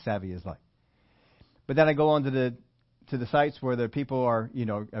their tech savvy is like. But then I go on to to the sites where the people are,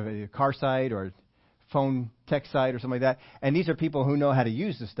 a car site or a phone text site or something like that. And these are people who know how to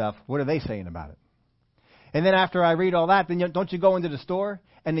use the stuff. What are they saying about it? And then after I read all that, then don't you go into the store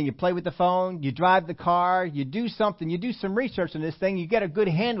and then you play with the phone, you drive the car, you do something, you do some research on this thing, you get a good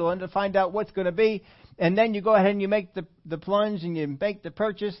handle on it to find out what's going to be, and then you go ahead and you make the plunge and you make the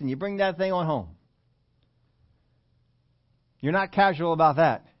purchase and you bring that thing on home. You're not casual about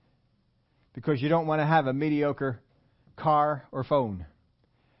that because you don't want to have a mediocre car or phone.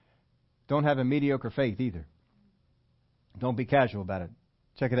 Don't have a mediocre faith either. Don't be casual about it.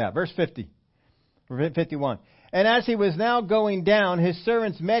 Check it out. Verse 51. And as he was now going down, his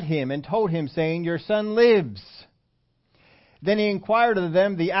servants met him and told him, saying, Your son lives. Then he inquired of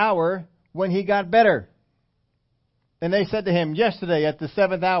them the hour when he got better. And they said to him, Yesterday at the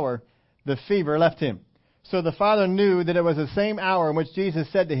 7th hour, the fever left him. So the father knew that it was the same hour in which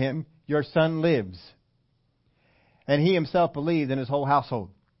Jesus said to him, Your son lives. And he himself believed in his whole household.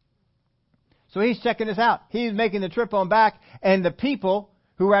 So he's checking this out. He's making the trip on back, and the people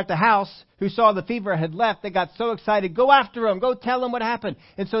who were at the house, who saw the fever had left, they got so excited. Go after him. Go tell him what happened.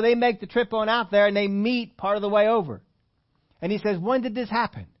 And so they make the trip on out there, and they meet part of the way over. And he says, When did this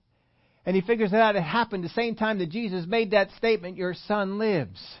happen? And he figures out it happened the same time that Jesus made that statement, Your son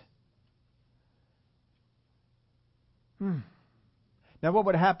lives. Now, what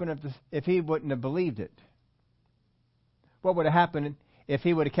would have happened if he wouldn't have believed it? What would have happened if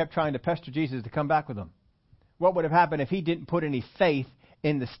he would have kept trying to pester Jesus to come back with him? What would have happened if he didn't put any faith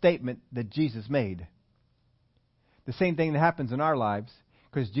in the statement that Jesus made? The same thing that happens in our lives,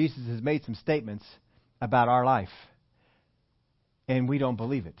 because Jesus has made some statements about our life, and we don't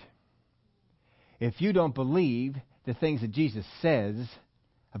believe it. If you don't believe the things that Jesus says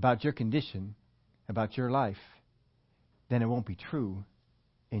about your condition, about your life, then it won't be true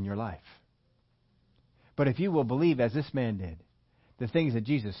in your life. But if you will believe, as this man did, the things that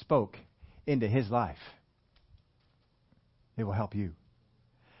Jesus spoke into his life, it will help you.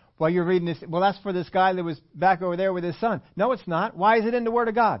 While you're reading this, well, that's for this guy that was back over there with his son. No, it's not. Why is it in the Word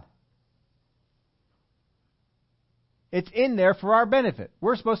of God? It's in there for our benefit.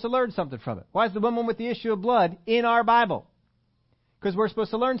 We're supposed to learn something from it. Why is the woman with the issue of blood in our Bible? Because we're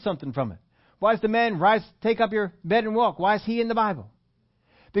supposed to learn something from it. Why is the man rise, take up your bed and walk? Why is he in the Bible?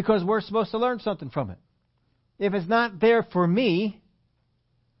 Because we're supposed to learn something from it. If it's not there for me,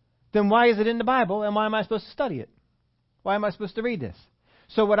 then why is it in the Bible, and why am I supposed to study it? Why am I supposed to read this?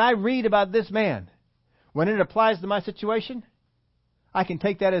 So what I read about this man, when it applies to my situation, I can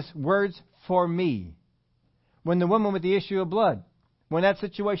take that as words for me. When the woman with the issue of blood, when that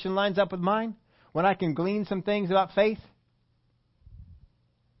situation lines up with mine, when I can glean some things about faith,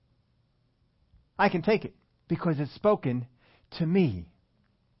 I can take it because it's spoken to me.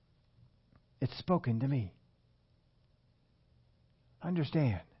 It's spoken to me.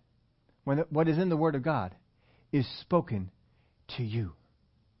 Understand, what is in the Word of God is spoken to you.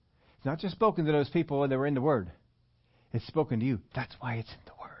 It's not just spoken to those people that were in the Word. It's spoken to you. That's why it's in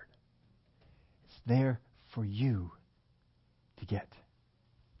the Word. It's there for you to get.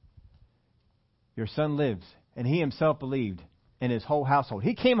 Your son lives, and he himself believed in his whole household.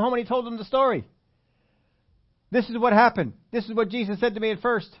 He came home and he told them the story. This is what happened. This is what Jesus said to me at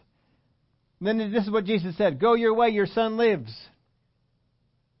first. And then this is what Jesus said. Go your way, your son lives.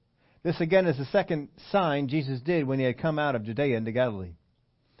 This again is the second sign Jesus did when he had come out of Judea into Galilee.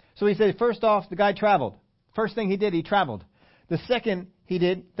 So he said, first off, the guy traveled. First thing he did, he traveled. The second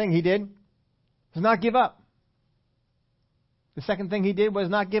thing he did was not give up. The second thing he did was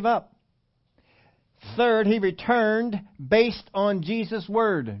not give up. Third, he returned based on Jesus'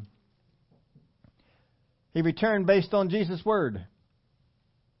 word. He returned based on Jesus' word.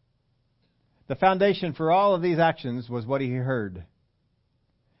 The foundation for all of these actions was what he heard.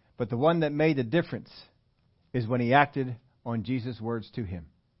 But the one that made the difference is when he acted on Jesus' words to him.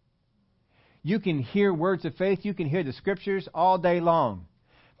 You can hear words of faith, you can hear the Scriptures all day long.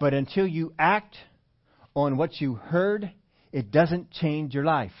 But until you act on what you heard, it doesn't change your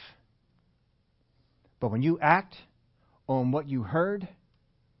life. But when you act on what you heard,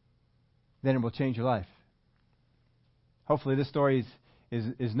 then it will change your life. Hopefully this story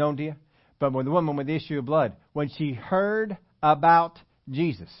is known to you. But when the woman with the issue of blood, when she heard about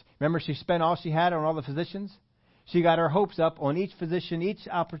Jesus, remember she spent all she had on all the physicians? She got her hopes up on each physician, each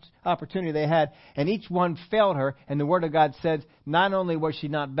opportunity they had, and each one failed her. And the Word of God says, not only was she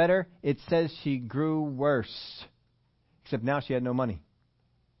not better, it says she grew worse. Except now she had no money.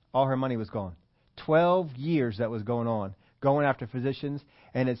 All her money was gone. 12 years that was going on, going after physicians,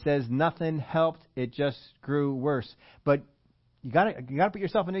 and it says nothing helped, it just grew worse. But you got to put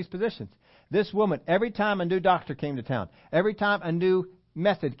yourself in these positions. This woman, every time a new doctor came to town, every time a new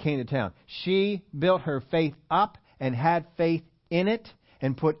method came to town, she built her faith up and had faith in it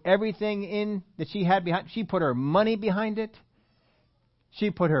and put everything in that she had behind. She put her money behind it. She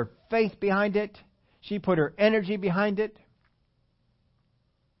put her faith behind it. She put her energy behind it.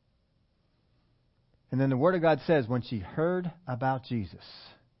 And then the Word of God says, when she heard about Jesus,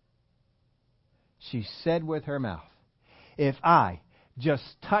 she said with her mouth, if I just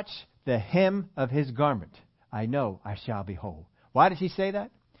touch the hem of His garment, I know I shall be whole. Why did she say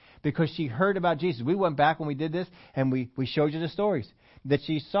that? Because she heard about Jesus. We went back when we did this, and we showed you the stories. That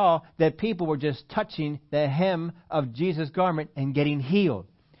she saw that people were just touching the hem of Jesus' garment and getting healed.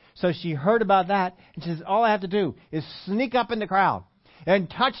 So she heard about that, and she says, all I have to do is sneak up in the crowd and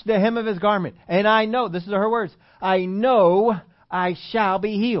touch the hem of His garment. And I know, this is her words, I know I shall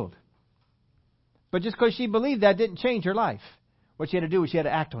be healed. But just because she believed that didn't change her life. What she had to do was she had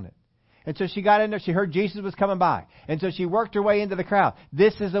to act on it. And so she got in there. She heard Jesus was coming by. And so she worked her way into the crowd.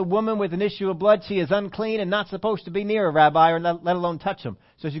 This is a woman with an issue of blood. She is unclean and not supposed to be near a rabbi or let alone touch him.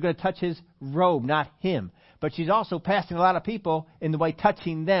 So she's going to touch his robe, not him. But she's also passing a lot of people in the way,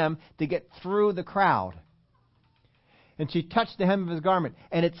 touching them to get through the crowd. And she touched the hem of His garment.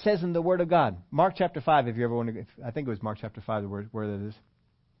 And it says in the Word of God, Mark chapter 5, if you ever want to, I think it was Mark chapter 5, where that is.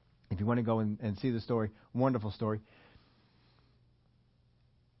 If you want to go and see the story, wonderful story.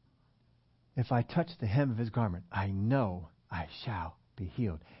 If I touch the hem of His garment, I know I shall be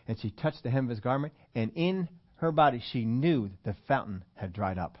healed. And she touched the hem of His garment, and in her body she knew the fountain had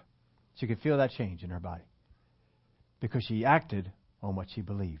dried up. She could feel that change in her body. Because she acted on what she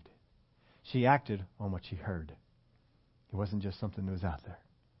believed. She acted on what she heard. It wasn't just something that was out there.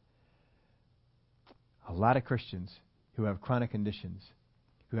 A lot of Christians who have chronic conditions,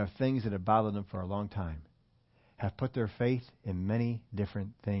 who have things that have bothered them for a long time, have put their faith in many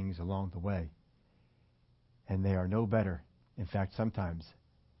different things along the way. And they are no better. In fact, sometimes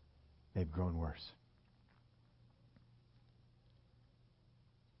they've grown worse.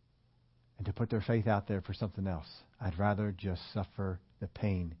 And to put their faith out there for something else, I'd rather just suffer the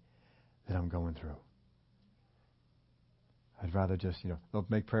pain that I'm going through. I'd rather just, they'll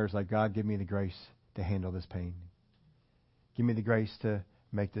make prayers like, God, give me the grace to handle this pain. Give me the grace to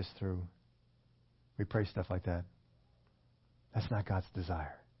make this through. We pray stuff like that. That's not God's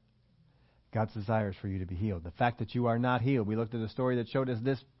desire. God's desire is for you to be healed. The fact that you are not healed, we looked at a story that showed us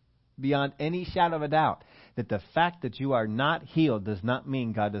this beyond any shadow of a doubt, that the fact that you are not healed does not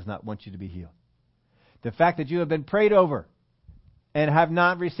mean God does not want you to be healed. The fact that you have been prayed over and have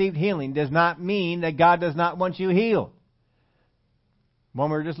not received healing does not mean that God does not want you healed. One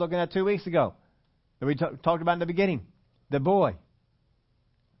we were just looking at 2 weeks ago, that we talked about in the beginning, the boy.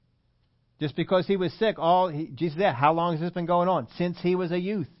 Just because he was sick, Jesus said, how long has this been going on? Since he was a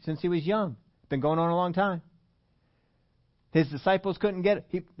youth, since he was young. It's been going on a long time. His disciples couldn't get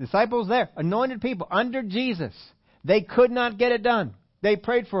it. Disciples there, anointed people under Jesus. They could not get it done. They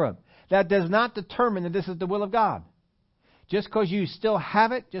prayed for him. That does not determine that this is the will of God. Just because you still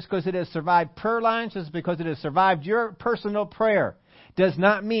have it, just because it has survived prayer lines, just because it has survived your personal prayer, does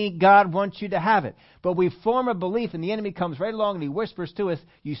not mean God wants you to have it. But we form a belief and the enemy comes right along and he whispers to us,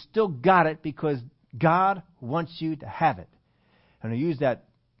 you still got it because God wants you to have it. And I use that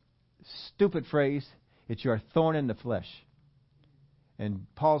stupid phrase, it's your thorn in the flesh. And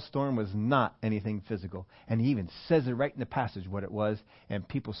Paul's thorn was not anything physical. And he even says it right in the passage what it was. And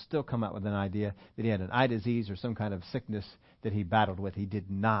people still come out with an idea that he had an eye disease or some kind of sickness that he battled with. He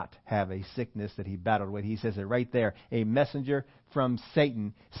did not have a sickness that he battled with. He says it right there. A messenger from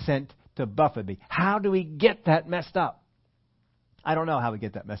Satan sent to buffet me. How do we get that messed up? I don't know how we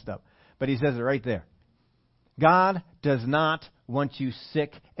get that messed up. But he says it right there. God does not want you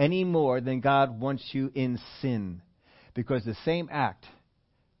sick any more than God wants you in sin. Because the same act,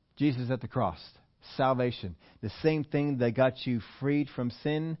 Jesus at the cross, salvation, the same thing that got you freed from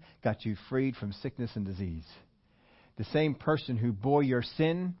sin, got you freed from sickness and disease. The same person who bore your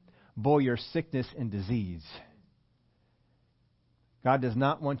sin, bore your sickness and disease. God does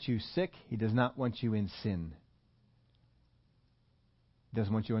not want you sick. He does not want you in sin. He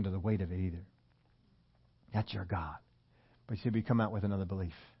doesn't want you under the weight of it either. That's your God. But should we come out with another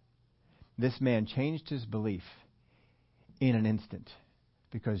belief? This man changed his belief in an instant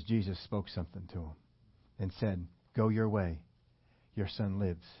because Jesus spoke something to him and said, go your way. Your son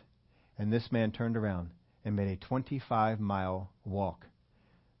lives. And this man turned around and made a 25-mile walk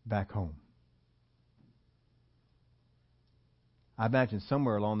back home. I imagine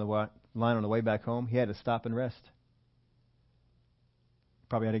somewhere along the line on the way back home, he had to stop and rest.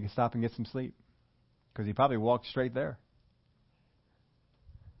 Probably had to stop and get some sleep because he probably walked straight there.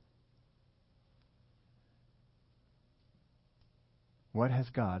 What has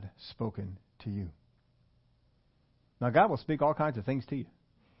God spoken to you? Now, God will speak all kinds of things to you.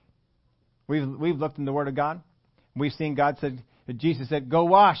 We've looked in the Word of God. We've seen God said, Jesus said, go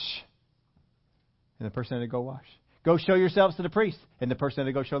wash. And the person had to go wash. Go show yourselves to the priest. And the person had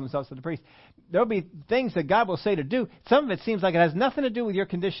to go show themselves to the priest. There'll be things that God will say to do. Some of it seems like it has nothing to do with your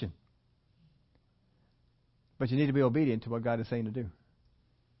condition. But you need to be obedient to what God is saying to do.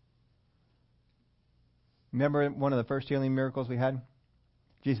 Remember one of the first healing miracles we had?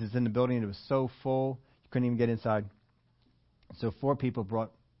 Jesus is in the building and it was so full, you couldn't even get inside. So 4 people brought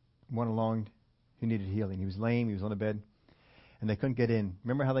one along who needed healing. He was lame, he was on a bed, and they couldn't get in.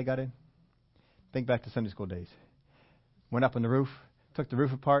 Remember how they got in? Think back to Sunday school days. Went up on the roof, took the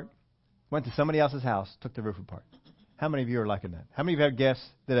roof apart, went to somebody else's house, took the roof apart. How many of you are like that? How many of you have guests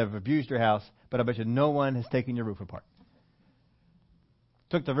that have abused your house, but I bet you no one has taken your roof apart?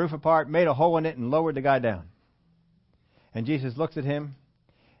 Took the roof apart, made a hole in it, and lowered the guy down. And Jesus looks at him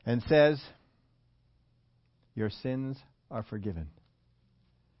and says, your sins are forgiven.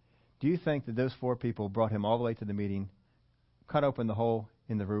 Do you think that those 4 people brought him all the way to the meeting, cut open the hole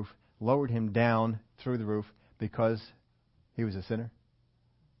in the roof, lowered him down through the roof because he was a sinner?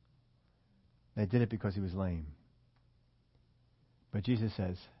 They did it because he was lame. But Jesus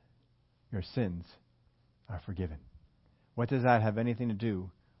says, your sins are forgiven. What does that have anything to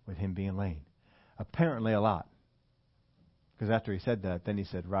do with him being lame? Apparently a lot. Because after he said that, then he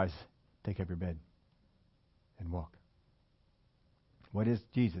said, rise, take up your bed, and walk. What is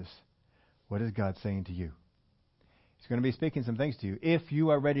Jesus? What is God saying to you? He's going to be speaking some things to you if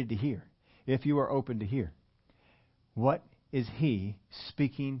you are ready to hear, if you are open to hear. What is he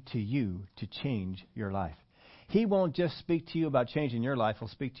speaking to you to change your life? He won't just speak to you about changing your life. He'll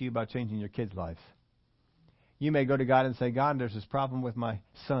speak to you about changing your kids' lives. You may go to God and say, God, there's this problem with my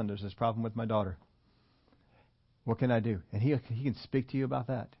son. There's this problem with my daughter. What can I do? And he can speak to you about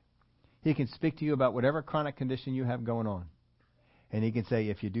that. He can speak to you about whatever chronic condition you have going on. And he can say,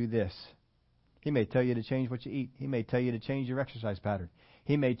 if you do this, he may tell you to change what you eat. He may tell you to change your exercise pattern.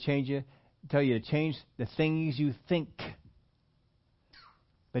 He may tell you to change the things you think.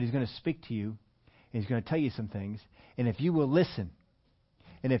 But he's going to speak to you. And he's going to tell you some things. And if you will listen,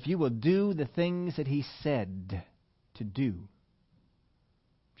 and if you will do the things that he said to do,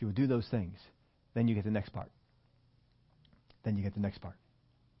 if you will do those things, then you get the next part. Then you get the next part.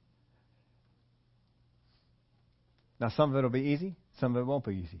 Now, some of it will be easy. Some of it won't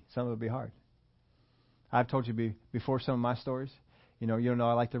be easy. Some of it will be hard. I've told you before some of my stories. You know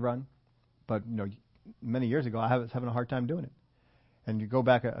I like to run. But, many years ago, I was having a hard time doing it. And you go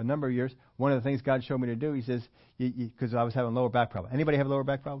back a number of years, one of the things God showed me to do, he says, because I was having lower back problems. Anybody have lower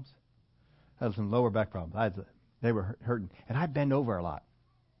back problems? I had some lower back problems. They were hurting. And I bend over a lot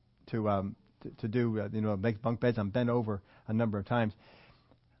to do, make bunk beds. I'm bent over a number of times.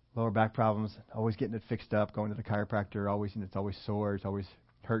 Lower back problems, always getting it fixed up, going to the chiropractor, it's always sore, it's always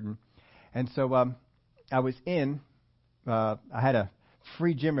hurting. And so I was I had a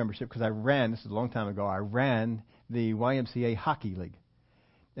free gym membership because I ran, this is a long time ago, I ran the YMCA hockey league.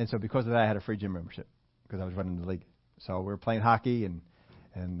 And so because of that, I had a free gym membership because I was running the league. So we were playing hockey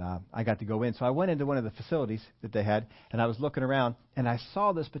and I got to go in. So I went into one of the facilities that they had and I was looking around and I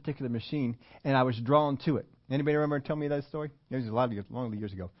saw this particular machine and I was drawn to it. Anybody remember telling me that story? It was a lot of years, long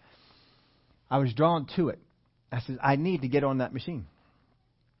years ago. I was drawn to it. I said, I need to get on that machine.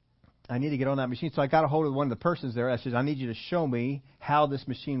 I need to get on that machine. So I got a hold of one of the persons there. I said, I need you to show me how this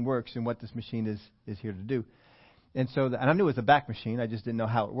machine works and what this machine is here to do. And so, and I knew it was a back machine. I just didn't know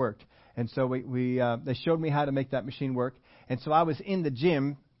how it worked. And so they showed me how to make that machine work. And so I was in the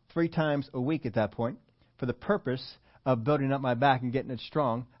gym 3 times a week at that point for the purpose of building up my back and getting it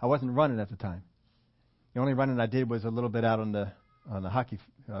strong. I wasn't running at the time. The only running I did was a little bit out on the hockey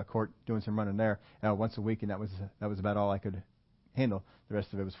court, doing some running there once a week, and that was about all I could handle. The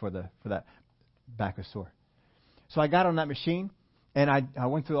rest of it was for that back was sore. So I got on that machine, and I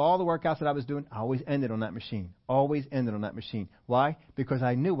went through all the workouts that I was doing. I always ended on that machine. Always ended on that machine. Why? Because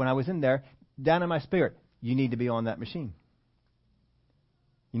I knew when I was in there, down in my spirit, you need to be on that machine.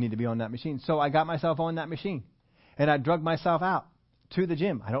 You need to be on that machine. So I got myself on that machine, and I drug myself out to the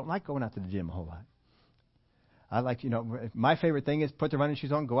gym. I don't like going out to the gym a whole lot. I like, my favorite thing is put the running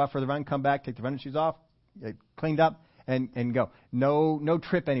shoes on, go out for the run, come back, take the running shoes off, get cleaned up, and go. No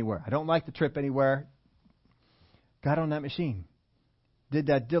trip anywhere. I don't like to trip anywhere. Got on that machine. Did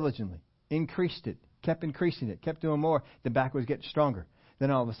that diligently. Increased it. Kept increasing it. Kept doing more. The back was getting stronger.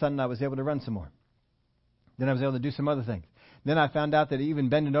 Then all of a sudden I was able to run some more. Then I was able to do some other things. Then I found out that even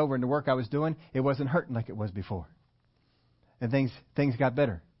bending over in the work I was doing, it wasn't hurting like it was before. And things got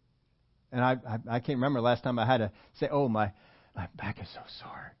better. And I can't remember the last time I had to say, My back is so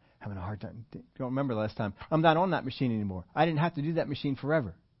sore. Having a hard time. Don't remember the last time. I'm not on that machine anymore. I didn't have to do that machine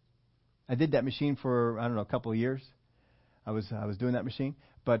forever. I did that machine for, I don't know, a couple of years. I was doing that machine,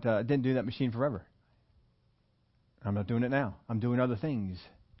 but I didn't do that machine forever. I'm not doing it now. I'm doing other things,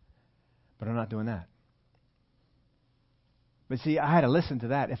 but I'm not doing that. But see, I had to listen to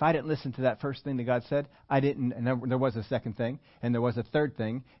that. If I didn't listen to that first thing that God said, I didn't. And there was a second thing, and there was a third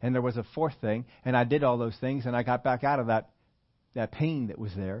thing, and there was a fourth thing, and I did all those things, and I got back out of that pain that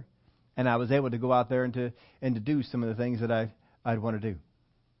was there, and I was able to go out there and to do some of the things that I'd want to do.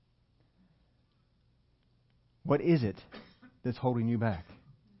 What is it that's holding you back?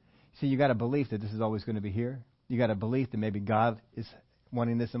 See, you got a belief that this is always going to be here. You got a belief that maybe God is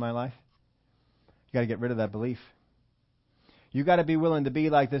wanting this in my life. You got to get rid of that belief. You got to be willing to be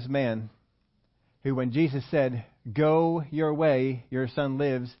like this man who, when Jesus said, "Go your way, your son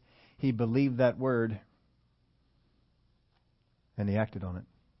lives," he believed that word and he acted on it.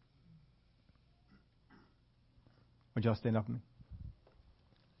 Would y'all stand up with me?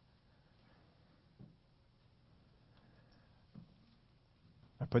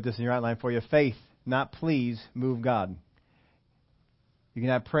 I put this in your outline for you. Faith, not please, move God. You can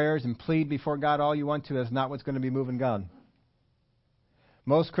have prayers and plead before God all you want to. That's not what's going to be moving God.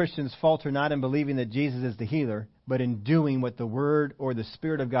 Most Christians falter not in believing that Jesus is the healer, but in doing what the Word or the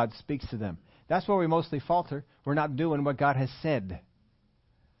Spirit of God speaks to them. That's where we mostly falter. We're not doing what God has said.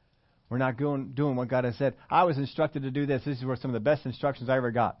 We're not doing what God has said. I was instructed to do this. These were some of the best instructions I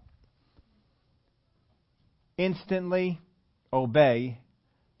ever got. Instantly obey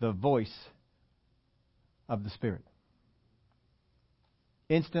the voice of the Spirit.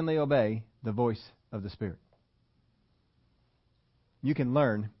 Instantly obey the voice of the Spirit. You can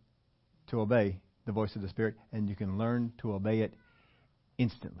learn to obey the voice of the Spirit, and you can learn to obey it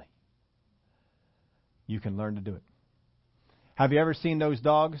instantly. You can learn to do it. Have you ever seen those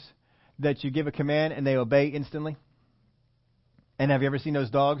dogs that you give a command and they obey instantly? And have you ever seen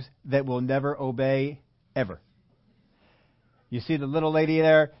those dogs that will never obey ever? You see the little lady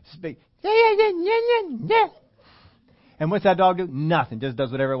there speak. And what's that dog do? Nothing. Just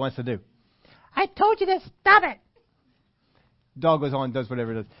does whatever it wants to do. I told you to stop it. Dog goes on and does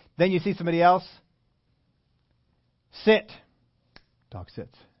whatever it does. Then you see somebody else. Sit. Dog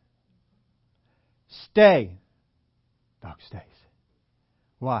sits. Stay. Dog stays.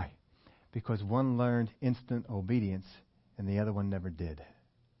 Why? Because one learned instant obedience and the other one never did.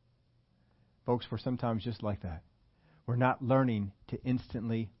 Folks, we're sometimes just like that. We're not learning to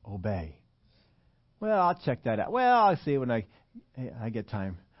instantly obey. Well, I'll check that out. Well, I'll see when I get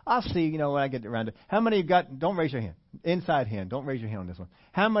time. I'll see, when I get around to it. How many you got? Don't raise your hand. Inside hand. Don't raise your hand on this one.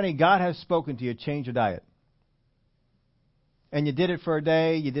 How many God has spoken to you, change your diet? And you did it for a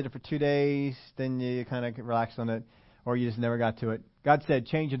day, you did it for 2 days, then you kind of relaxed on it, or you just never got to it. God said,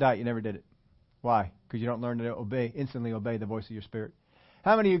 change your diet. You never did it. Why? Because you don't learn to instantly obey the voice of your Spirit.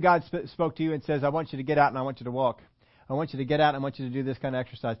 How many of you God spoke to you and says, I want you to get out and I want you to walk? I want you to get out and I want you to do this kind of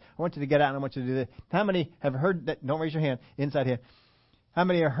exercise. I want you to get out and I want you to do this. How many have heard that? Don't raise your hand. Inside hand. How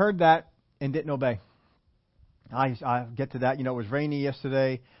many have heard that and didn't obey? I get to that. It was rainy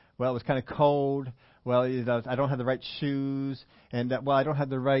yesterday. Well, it was kind of cold. Well, I don't have the right shoes. And, I don't have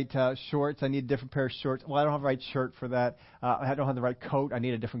the right shorts. I need a different pair of shorts. Well, I don't have the right shirt for that. I don't have the right coat. I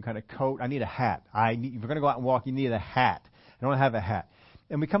need a different kind of coat. I need a hat. If you're going to go out and walk, you need a hat. I don't have a hat.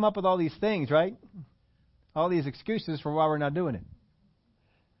 And we come up with all these things, right? All these excuses for why we're not doing it.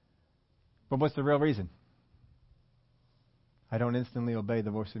 But what's the real reason? I don't instantly obey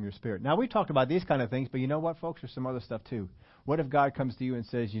the voice of your Spirit. Now, we talked about these kind of things, but you know what, folks? There's some other stuff, too. What if God comes to you and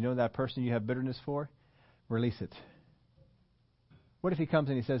says, that person you have bitterness for? Release it. What if he comes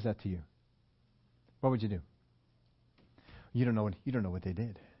and he says that to you? What would you do? You don't know what they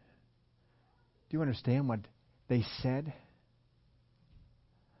did. Do you understand what they said?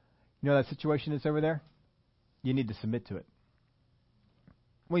 That situation that's over there? You need to submit to it.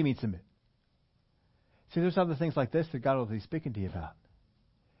 What do you mean submit? See, there's other things like this that God will be speaking to you about.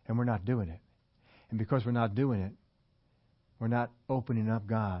 And we're not doing it. And because we're not doing it, we're not opening up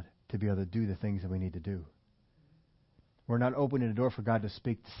God to be able to do the things that we need to do. We're not opening the door for God to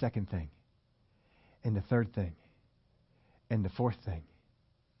speak the second thing, and the third thing, and the fourth thing,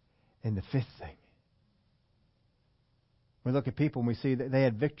 and the fifth thing. We look at people and we see that they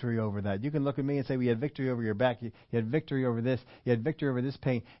had victory over that. You can look at me and say, we had victory over your back. You had victory over this. You had victory over this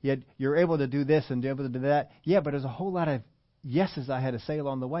pain. You're able to do this and able to do that. Yeah, but there's a whole lot of yeses I had to say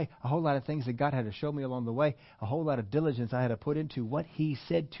along the way. A whole lot of things that God had to show me along the way. A whole lot of diligence I had to put into what He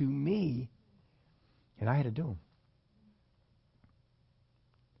said to me. And I had to do them.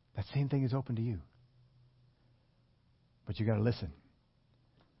 That same thing is open to you. But you got to listen.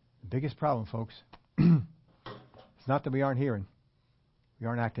 The biggest problem, folks, it's not that we aren't hearing. We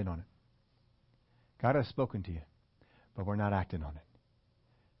aren't acting on it. God has spoken to you, but we're not acting on it.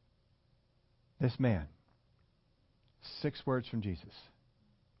 This man, 6 words from Jesus.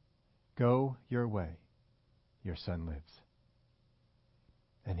 Go your way. Your son lives.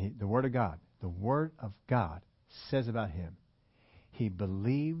 And the Word of God says about him, he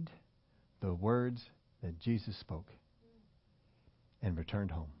believed the words that Jesus spoke and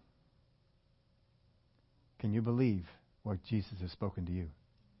returned home. Can you believe what Jesus has spoken to you?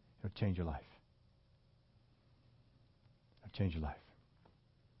 It'll change your life. It'll change your life.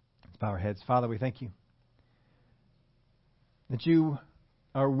 Let's bow our heads. Father, we thank you that you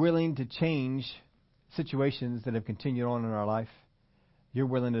are willing to change situations that have continued on in our life. You're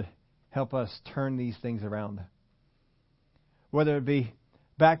willing to help us turn these things around. Whether it be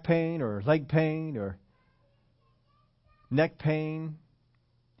back pain or leg pain or neck pain,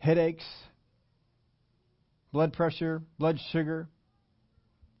 headaches, blood pressure, blood sugar,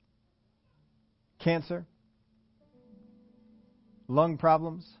 cancer, lung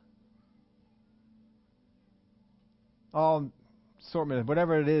problems, all assortment of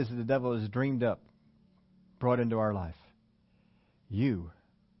whatever it is that the devil has dreamed up, brought into our life. You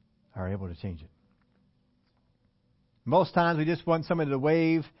are able to change it. Most times we just want somebody to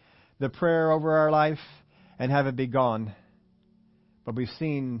wave the prayer over our life and have it be gone. But we've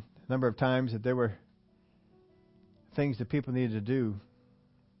seen a number of times that there were things that people needed to do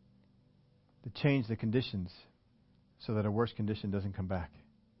to change the conditions so that a worse condition doesn't come back.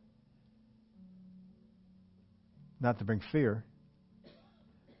 Not to bring fear,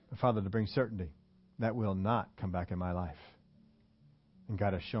 but Father, to bring certainty. That will not come back in my life. And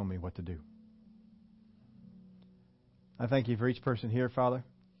God has shown me what to do. I thank you for each person here, Father.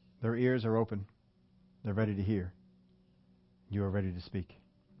 Their ears are open. They're ready to hear. You are ready to speak.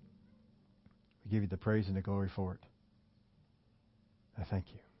 We give you the praise and the glory for it. I thank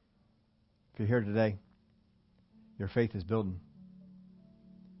you. If you're here today, your faith is building.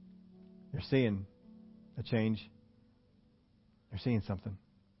 You're seeing a change. You're seeing something.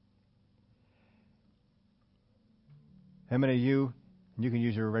 How many of you, and you can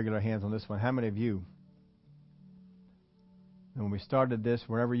use your regular hands on this one, how many of you, when we started this,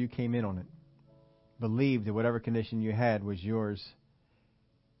 wherever you came in on it, believed that whatever condition you had was yours,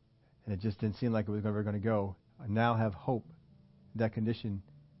 and it just didn't seem like it was ever going to go, and now have hope that condition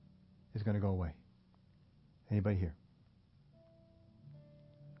is going to go away? Anybody here?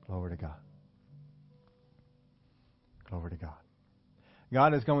 Glory to God. Glory to God.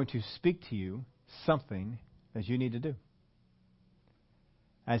 God is going to speak to you something that you need to do,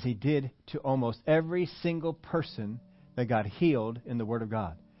 as He did to almost every single person that got healed in the Word of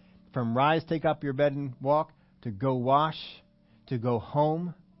God. From rise, take up your bed and walk, to go wash, to go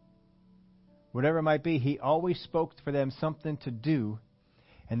home, whatever it might be, He always spoke for them something to do,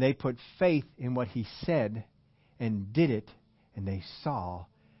 and they put faith in what He said and did it, and they saw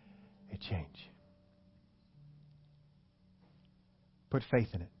a change. Put faith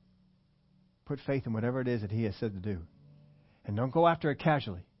in it. Put faith in whatever it is that He has said to do. And don't go after it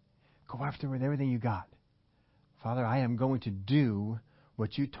casually. Go after it with everything you got. Father, I am going to do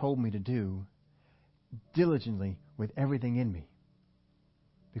what you told me to do diligently with everything in me,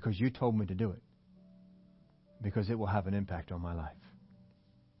 because you told me to do it, because it will have an impact on my life.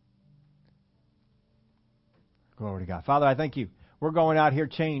 Glory to God. Father, I thank you. We're going out here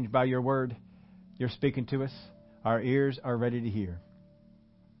changed by your word. You're speaking to us. Our ears are ready to hear.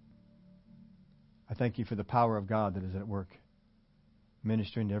 I thank you for the power of God that is at work,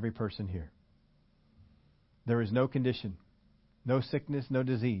 ministering to every person here. There is no condition, no sickness, no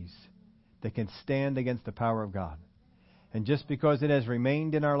disease that can stand against the power of God. And just because it has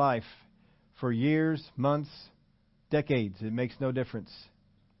remained in our life for years, months, decades, it makes no difference.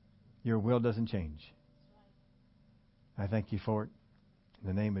 Your will doesn't change. I thank you for it. In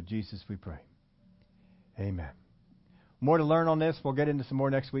the name of Jesus we pray. Amen. More to learn on this. We'll get into some more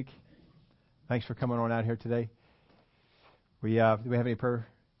next week. Thanks for coming on out here today. Do we have any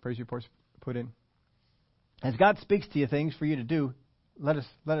praise reports put in? As God speaks to you things for you to do, let us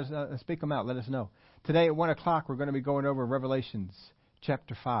speak them out. Let us know. Today at 1 o'clock, we're going to be going over Revelations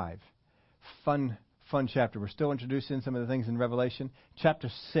chapter 5. Fun chapter. We're still introducing some of the things in Revelation. Chapter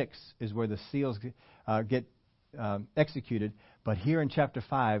 6 is where the seals get executed. But here in chapter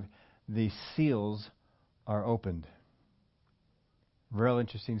 5, the seals are opened. Real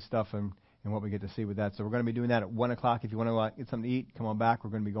interesting stuff and what we get to see with that. So we're going to be doing that at 1 o'clock. If you want to get something to eat, come on back.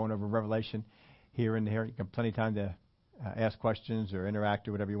 We're going to be going over Revelation here and there. You have plenty of time to ask questions or interact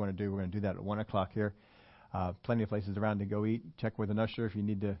or whatever you want to do. We're going to do that at 1 o'clock here. Plenty of places around to go eat. Check with an usher if you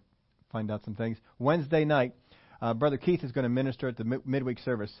need to find out some things. Wednesday night, Brother Keith is going to minister at the midweek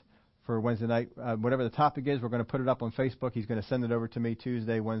service for Wednesday night. Whatever the topic is, we're going to put it up on Facebook. He's going to send it over to me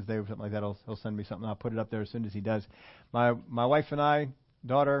Tuesday, Wednesday, or something like that. He'll send me something. I'll put it up there as soon as he does. My wife and I,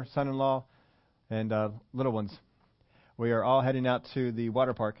 daughter, son-in-law, and little ones, we are all heading out to the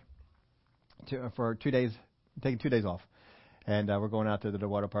water park for 2 days, taking 2 days off. And we're going out to the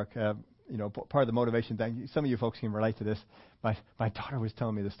water park. Part of the motivation thing, some of you folks can relate to this. My daughter was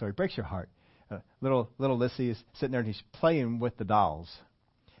telling me this story. It breaks your heart. Little Lissy is sitting there and she's playing with the dolls.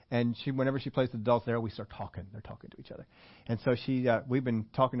 And whenever she plays with the dolls, they always start talking. They're talking to each other. And so we've been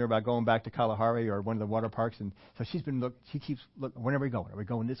talking to her about going back to Kalahari or one of the water parks. And so she keeps looking, when are we going? Are we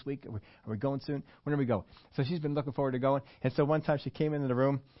going this week? Are we going soon? When are we going? So she's been looking forward to going. And so one time she came into the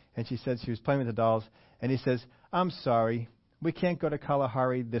room and she said she was playing with the dolls. And he says, I'm sorry, we can't go to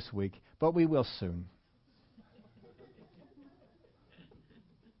Kalahari this week, but we will soon.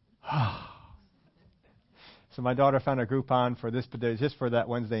 So my daughter found a Groupon for this, just for that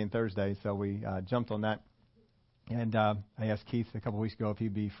Wednesday and Thursday. So we jumped on that. And I asked Keith a couple weeks ago if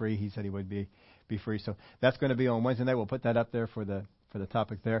he'd be free. He said he would be free. So that's going to be on Wednesday night. We'll put that up there for the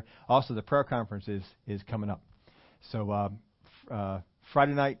topic there. Also, the prayer conference is coming up. So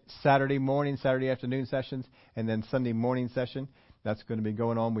Friday night, Saturday morning, Saturday afternoon sessions, and then Sunday morning session. That's going to be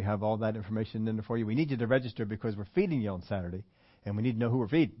going on. We have all that information in there for you. We need you to register because we're feeding you on Saturday, and we need to know who we're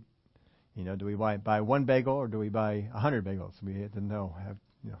feeding. Do we buy one bagel or do we buy 100 bagels? We have to know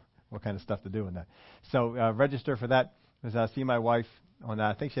what kind of stuff to do in that. So register for that. As I see my wife on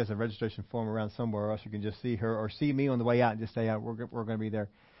that, I think she has a registration form around somewhere, or else you can just see her or see me on the way out and just say, we're going to be there.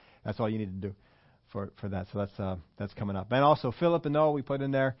 That's all you need to do for that. So that's coming up. And also Philip and Noah, we put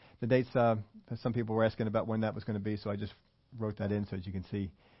in there the dates. Some people were asking about when that was going to be, so I just wrote that in so that you can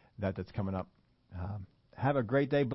see that's coming up. Have a great day.